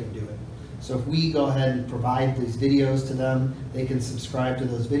internally that can do it. So if we go ahead and provide these videos to them, they can subscribe to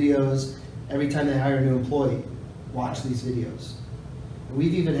those videos. Every time they hire a new employee, watch these videos. And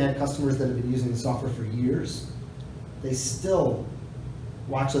we've even had customers that have been using the software for years. They still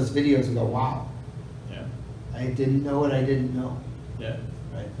watch those videos and go, wow, Yeah. I didn't know what I didn't know. Yeah.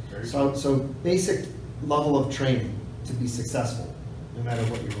 Right? Very So basic level of training to be successful, no matter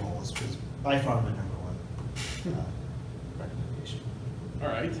what your role is by far my number one recommendation. All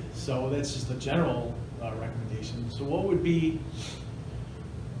right, so that's just a general recommendation. So what would be,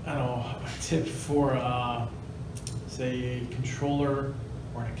 I don't know, a tip for, say, a controller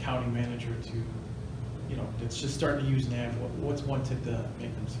or an accounting manager to, you know, that's just starting to use NAV? What's one tip to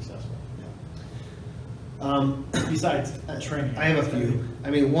make them successful? Besides training. I have a few. I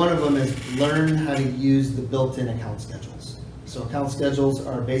mean, one of them is learn how to use the built-in account schedules. So account schedules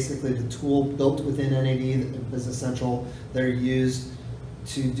are basically the tool built within NAV, Business Central. They're used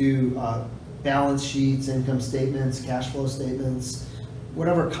to do balance sheets, income statements, cash flow statements,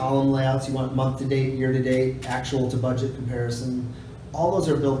 whatever column layouts you want, month to date, year to date, actual to budget comparison. All those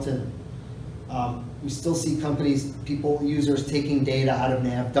are built in. We still see companies, people, users taking data out of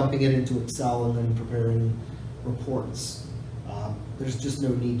NAV, dumping it into Excel, and then preparing reports. There's just no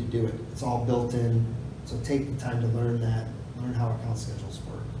need to do it. It's all built in. So take the time to learn that, learn how account schedules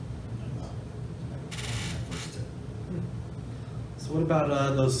work. That's my first tip. So what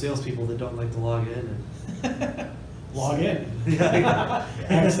about those salespeople that don't like to log in? Log in. Yeah.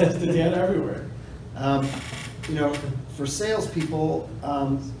 Access to data everywhere. You know, for salespeople,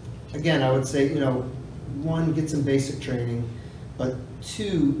 again, I would say, you know, one, get some basic training, but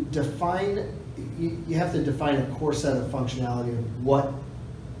two, you have to define a core set of functionality of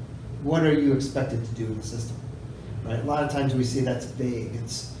what are you expected to do in the system, right? A lot of times we see that's vague.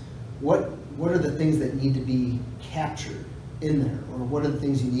 It's what are the things that need to be captured in there, or what are the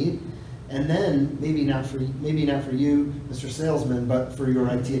things you need? And then maybe not for you, Mr. Salesman, but for your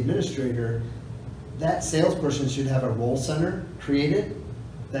IT administrator, that salesperson should have a role center created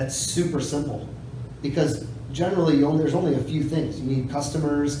that's super simple, because generally there's only a few things. You need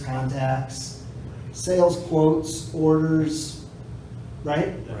customers, contacts, sales quotes, orders,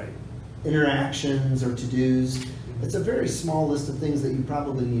 right? Right. Interactions or to-dos. It's a very small list of things that you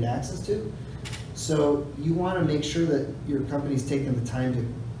probably need access to. So you want to make sure that your company's taking the time to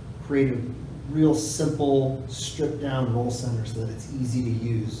create a real simple, stripped down role center so that it's easy to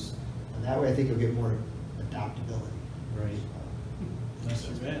use. And that way I think you'll get more adaptability. Right. Not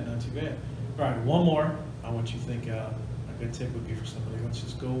too bad, not too bad. All right, one more on what you think a good tip would be for somebody. Let's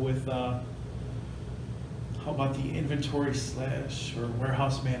just go with, how about the inventory / or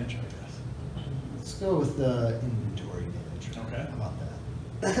warehouse manager, I guess? Let's go with the inventory manager. Okay. How about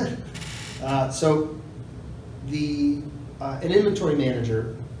that? So an inventory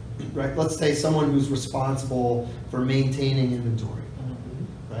manager, right? Let's say someone who's responsible for maintaining inventory,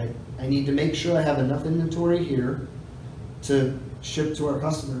 right? I need to make sure I have enough inventory here to ship to our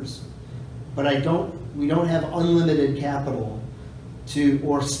customers, but we don't have unlimited capital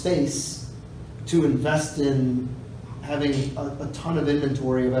or space to invest in having a ton of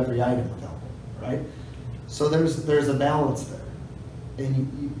inventory of every item available, right? So there's a balance there,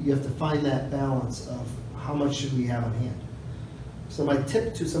 and you have to find that balance of how much should we have on hand. So my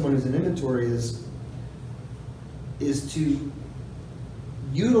tip to someone who's in inventory is to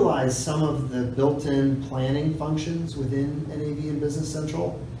utilize some of the built-in planning functions within NAV and Business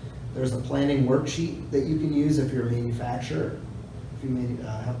Central. There's a planning worksheet that you can use if you're a manufacturer. If you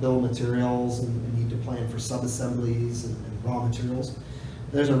have bill of materials and need to plan for sub-assemblies and raw materials.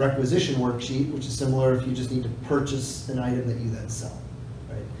 There's a requisition worksheet, which is similar if you just need to purchase an item that you then sell.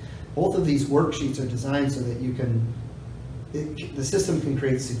 Right? Both of these worksheets are designed so that the system can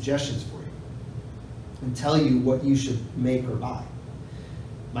create suggestions for you and tell you what you should make or buy.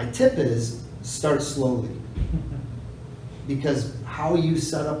 My tip is start slowly, because how you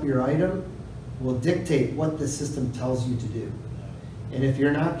set up your item will dictate what the system tells you to do. And if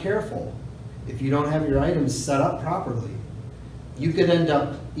you're not careful, if you don't have your items set up properly, you could end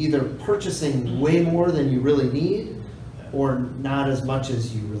up either purchasing way more than you really need or not as much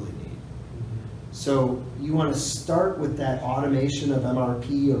as you really need. So you want to start with that automation of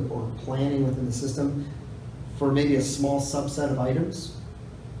MRP or planning within the system for maybe a small subset of items.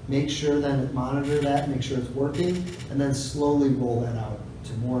 Make sure then monitor that, make sure it's working, and then slowly roll that out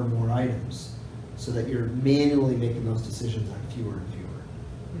to more and more items so that you're manually making those decisions on fewer and fewer.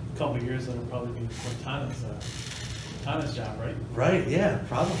 A couple of years, that'll probably be Tana's job, right? Right, yeah,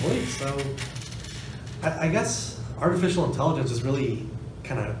 probably. So I guess artificial intelligence is really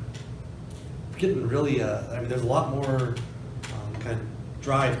kind of getting really, I mean, there's a lot more kind of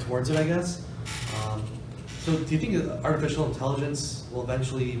drive towards it, I guess. So do you think artificial intelligence will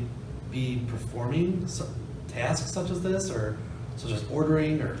eventually be performing tasks such as this, or such as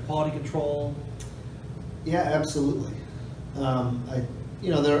ordering or quality control? Yeah, absolutely. I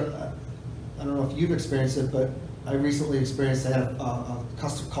don't know if you've experienced it, but I recently experienced I had a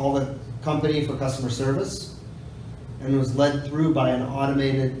called a company for customer service, and it was led through by an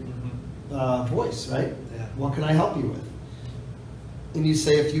automated voice, right? Yeah. What can I help you with? And you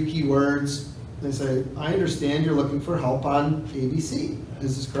say a few key words. They say, I understand you're looking for help on ABC.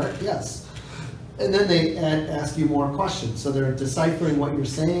 Is this correct? Yes. And then they ask you more questions. So they're deciphering what you're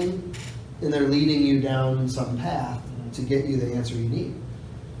saying, and they're leading you down some path to get you the answer you need.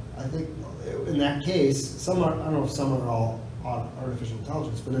 I think in that case, some are, I don't know if some are all artificial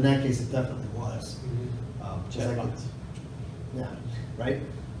intelligence, but in that case, it definitely was. Just like Chatbots. yeah, right?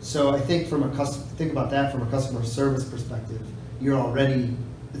 So I think think about that from a customer service perspective,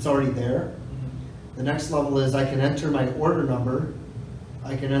 it's already there. The next level is I can enter my order number,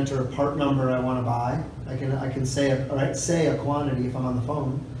 I can enter a part number I want to buy, I can say a quantity if I'm on the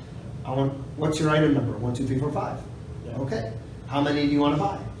phone. What's your item number? 1, 2, 3, 4, 5. Yeah. Okay. How many do you want to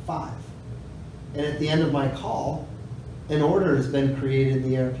buy? 5. And at the end of my call, an order has been created in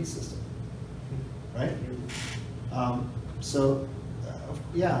the ERP system, right?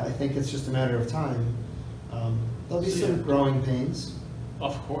 Yeah, I think it's just a matter of time. There'll be some growing pains,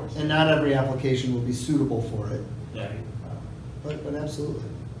 Of course. and not every application will be suitable for it, Yeah. but absolutely.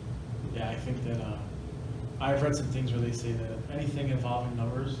 Yeah, I think that I've read some things where they say that anything involving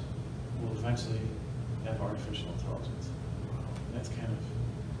numbers will eventually have artificial intelligence. That's kind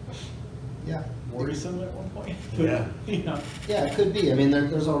of Yeah. worrisome at one point. Yeah. You know. Yeah, it could be. I mean,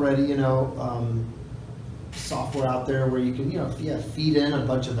 there's already, software out there where you can, feed in a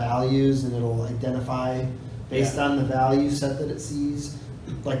bunch of values and it'll identify based on the value set that it sees,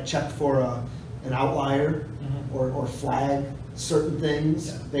 like check for an outlier or flag certain things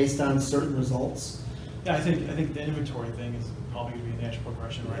Yeah. based on certain results. Yeah, I think the inventory thing is probably going to be a natural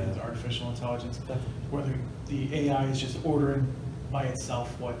progression, right? Yeah. Into artificial intelligence, whether the AI is just ordering by itself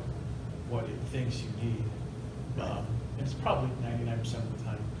what it thinks you need. And it's probably 99% of the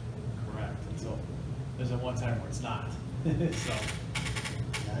time correct until there's a one time where it's not. So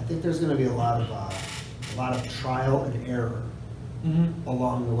Yeah, I think there's going to be a lot of trial and error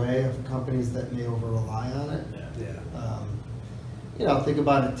along the way of companies that may over rely on it. Yeah. Think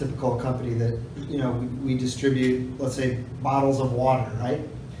about a typical company that, we distribute, let's say, bottles of water, right?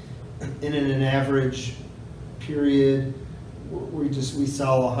 And in an average period, we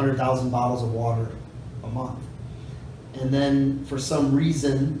sell 100,000 bottles of water a month. And then for some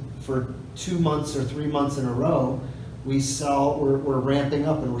reason, for 2 months or 3 months in a row, we're ramping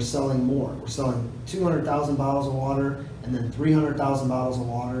up and we're selling more. We're selling 200,000 bottles of water and then 300,000 bottles of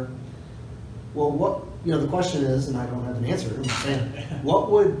water. Well, the question is, and I don't have an answer, I'm saying,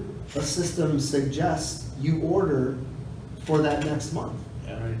 what would a system suggest you order for that next month?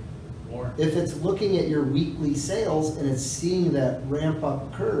 yeah, right. More. If it's looking at your weekly sales and it's seeing that ramp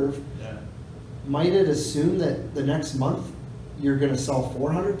up curve, Yeah. might it assume that the next month you're going to sell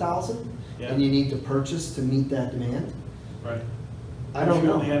 400,000 Yeah. and you need to purchase to meet that demand? Right. I don't If you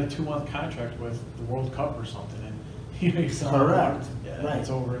know. only had a 2-month contract with the World Cup or something, and you're selling Correct. water, yeah, Right. it's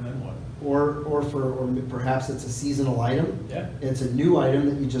over, and then what? Or perhaps it's a seasonal item. Yeah. It's a new item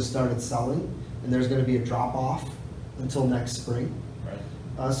that you just started selling, and there's going to be a drop off until next spring.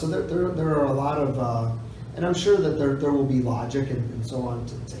 Right. So there are a lot of, and I'm sure that there will be logic and so on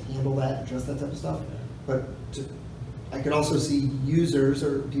to handle that, address that type of stuff. Yeah. But I could also see users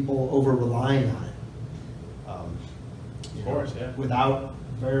or people over relying on it. Of course, yeah. Without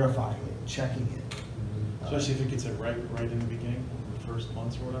verifying it, checking it. Especially if it gets it right in the beginning, the first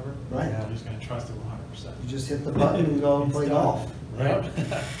months or whatever. Right. You're just gonna trust it 100%. You just hit the button and go It's play done. golf. Right.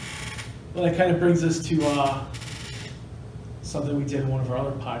 Well, that kind of brings us to something we did in one of our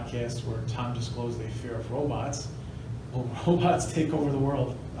other podcasts where Tom disclosed a fear of robots. Will robots take over the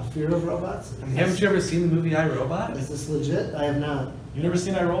world? A fear of robots? Haven't you ever seen the movie I, Robot? Is this legit? I have not. You never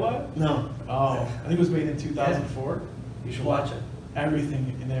seen iRobot? No. Oh, I think it was made in 2004. You should watch it.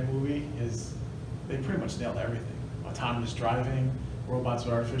 Everything in that movie they pretty much nailed everything. Autonomous driving, robots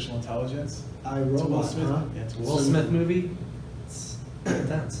with artificial intelligence. It's Will iRobot, Smith. huh? Yeah, it's Will Smith movie? It's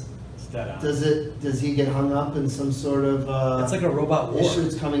intense. It's dead on. Does he get hung up in some sort of It's like a robot war. issue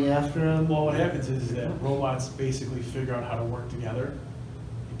that's coming after him? Well, what happens is that robots basically figure out how to work together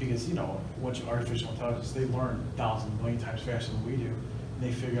because, once you artificial intelligence, they learn 1,000 million times faster than we do. And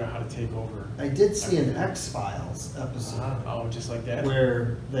they figure out how to take over. I did see an X-Files episode Oh, just like that?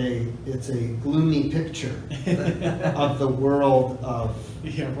 where it's a gloomy picture of the world of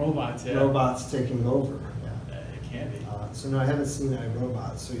Yeah, robots, yeah. robots taking over. Yeah, it can be. So no, I haven't seen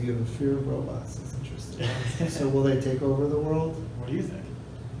iRobot, so you have a fear of robots, that's interesting. So will they take over the world? What do you think?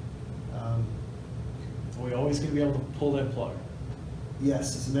 Um, Are we always going to be able to pull that plug?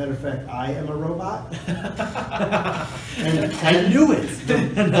 Yes, as a matter of fact, I am a robot. And I knew it!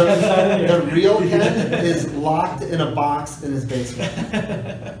 the real Ken is locked in a box in his basement.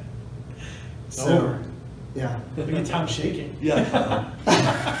 It's So, over. yeah. Look at Tom shaking. Yeah.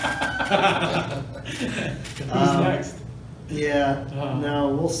 Who's next? Yeah, no,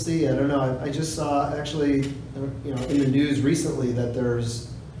 we'll see. I don't know. I just saw actually, in the news recently that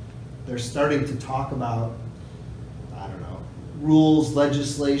they're starting to talk about, I don't know, rules,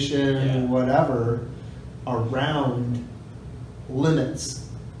 legislation, Yeah. whatever, around limits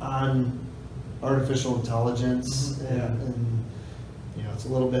on artificial intelligence, Mhm. and, Yeah. and, you know, it's a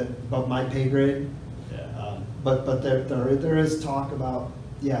little bit above my pay grade. Yeah. But there is talk about,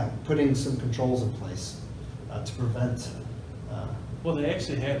 yeah, putting some controls in place to prevent. Well,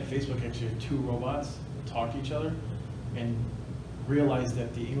 Facebook actually had two robots talk to each other and realized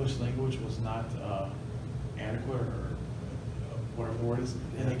that the English language was not adequate, or whatever the word is,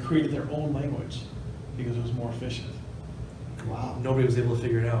 and they created their own language because it was more efficient. Wow. Nobody was able to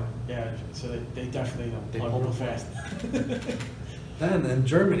figure it out. Yeah, so they definitely They plug pulled real the fast. Then in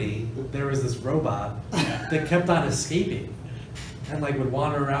Germany, there was this robot that kept on escaping and like would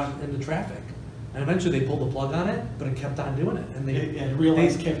wander around into traffic. And eventually they pulled the plug on it, but it kept on doing it. And And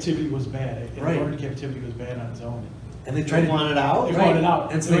realized they, captivity was bad. It Right. learned captivity was bad on its own. and they tried They to want it out? They Right. wanted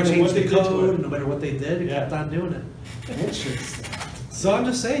out. And so No they matter changed what the they did to code, it. no matter what they did, it Yeah. kept on doing it. Interesting. So I'm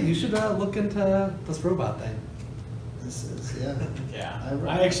just saying, you should look into this robot thing. This is, yeah. Yeah,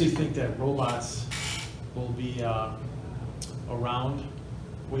 I actually think that robots will be around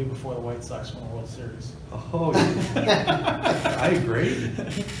way before the White Sox win a World Series. Oh, yeah. I agree.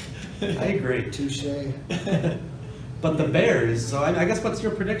 I agree. Touche. But the Bears, so I guess what's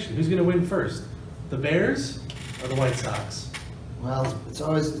your prediction? Who's going to win first? The Bears or the White Sox? Well, it's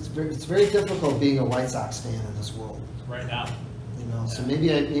very difficult being a White Sox fan in this world, Right now. you know. So Yeah.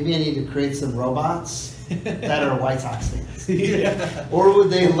 maybe I need to create some robots that are White Sox fans. Yeah. Or would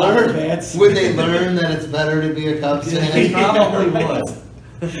they learn? Bats. Would they learn that it's better to be a Cubs fan? They probably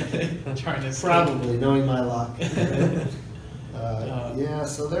would. Trying to Probably, knowing my luck. Yeah,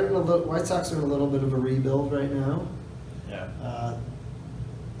 so they're in White Sox are in a little bit of a rebuild right now. Yeah.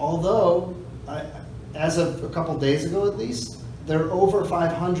 Although, as of a couple days ago at least, they're over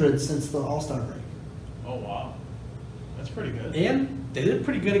 500 since the All-Star break. Oh, wow. That's pretty good. And they did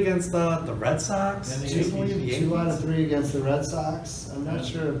pretty good against the Red Sox. And the recently, Yankees. the 2 out of Yankees. 3 against the Red Sox. I'm not Yeah.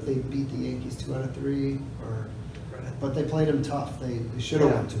 sure if they beat the Yankees 2 out of 3, but they played them tough. They should have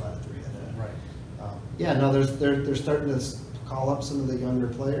Yeah. won 2 out of 3. I think. Right. Yeah, no, they're starting to call up some of the younger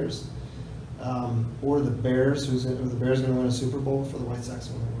players, or the Bears. Are the Bears going to win a Super Bowl for the White Sox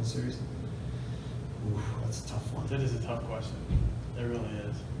to win a World Series? Oof, that's a tough one. That is a tough question. It really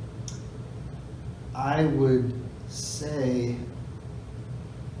is. I would say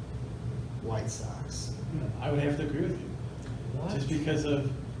White Sox. I would have to agree with you. What? Just because of,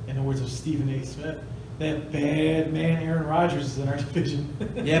 in the words of Stephen A. Smith, that bad man Aaron Rodgers is in our division.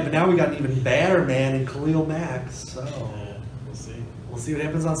 Yeah, but now we got an even badder man in Khalil Mack. So Yeah, we'll see. we'll see what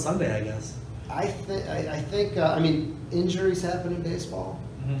happens on Sunday, I guess. I think I mean, injuries happen in baseball,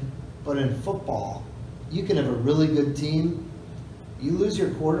 but in football, you can have a really good team. You lose your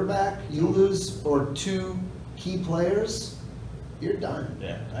quarterback, you lose or 2 key players, you're done.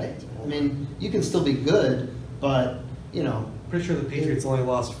 Yeah. Right? I mean, you can still be good, but you know. Pretty sure the Patriots only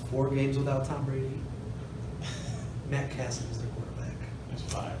lost 4 games without Tom Brady. Matt Castle was their quarterback. There's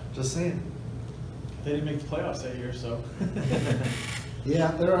 5. Just saying. They didn't make the playoffs that year, so.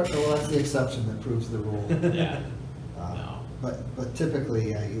 Yeah, well, that's the exception that proves the rule. Yeah. Uh, No. But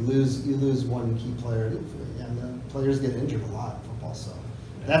typically, yeah, you lose one key player, and the players get injured a lot in football. So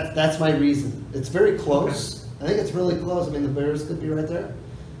that's my reason. It's very close. I think it's really close. I mean, the Bears could be right there,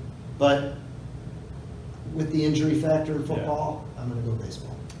 but with the injury factor in football, I'm going to go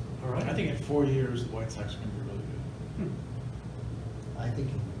baseball. All right. I think in 4 years, the White Sox are going to be really good. I think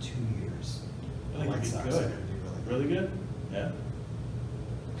in 2 years, I the think White it'd be Sox are good. going to be really good. Really good? Yeah.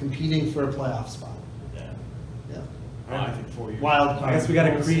 Competing for a playoff spot. Yeah. Yeah. Oh, I think 4 years. Wild I card. guess we got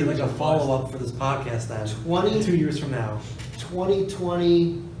to World create like Series a or follow-up for this podcast then. 2 years from now.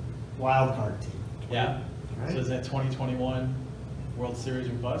 2020 wild card team. Yeah. All right. So is that 2021 World Series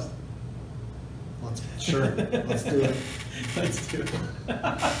or bust? Sure. Let's do it. Let's do it.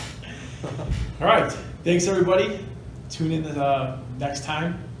 All right. Thanks, everybody. Tune in next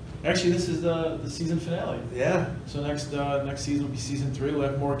time. Actually, this is the season finale. Yeah. So next season will be season 3. We'll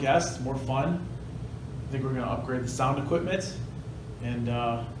have more guests, more fun. I think we're going to upgrade the sound equipment and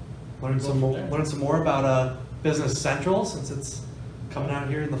Learn some more about Business Central since it's coming out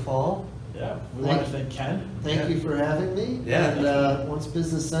here in the fall. yeah, we want to thank Ken. Thank you for having me. Yeah. And once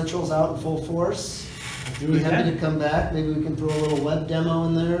Business Central's out in full force, Do be it happy again. to come back. Maybe we can throw a little web demo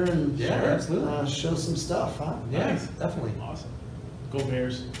in there and Yeah, absolutely. show some stuff, huh? Yeah, Nice. definitely. Awesome. Go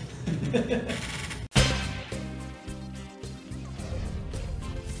Bears.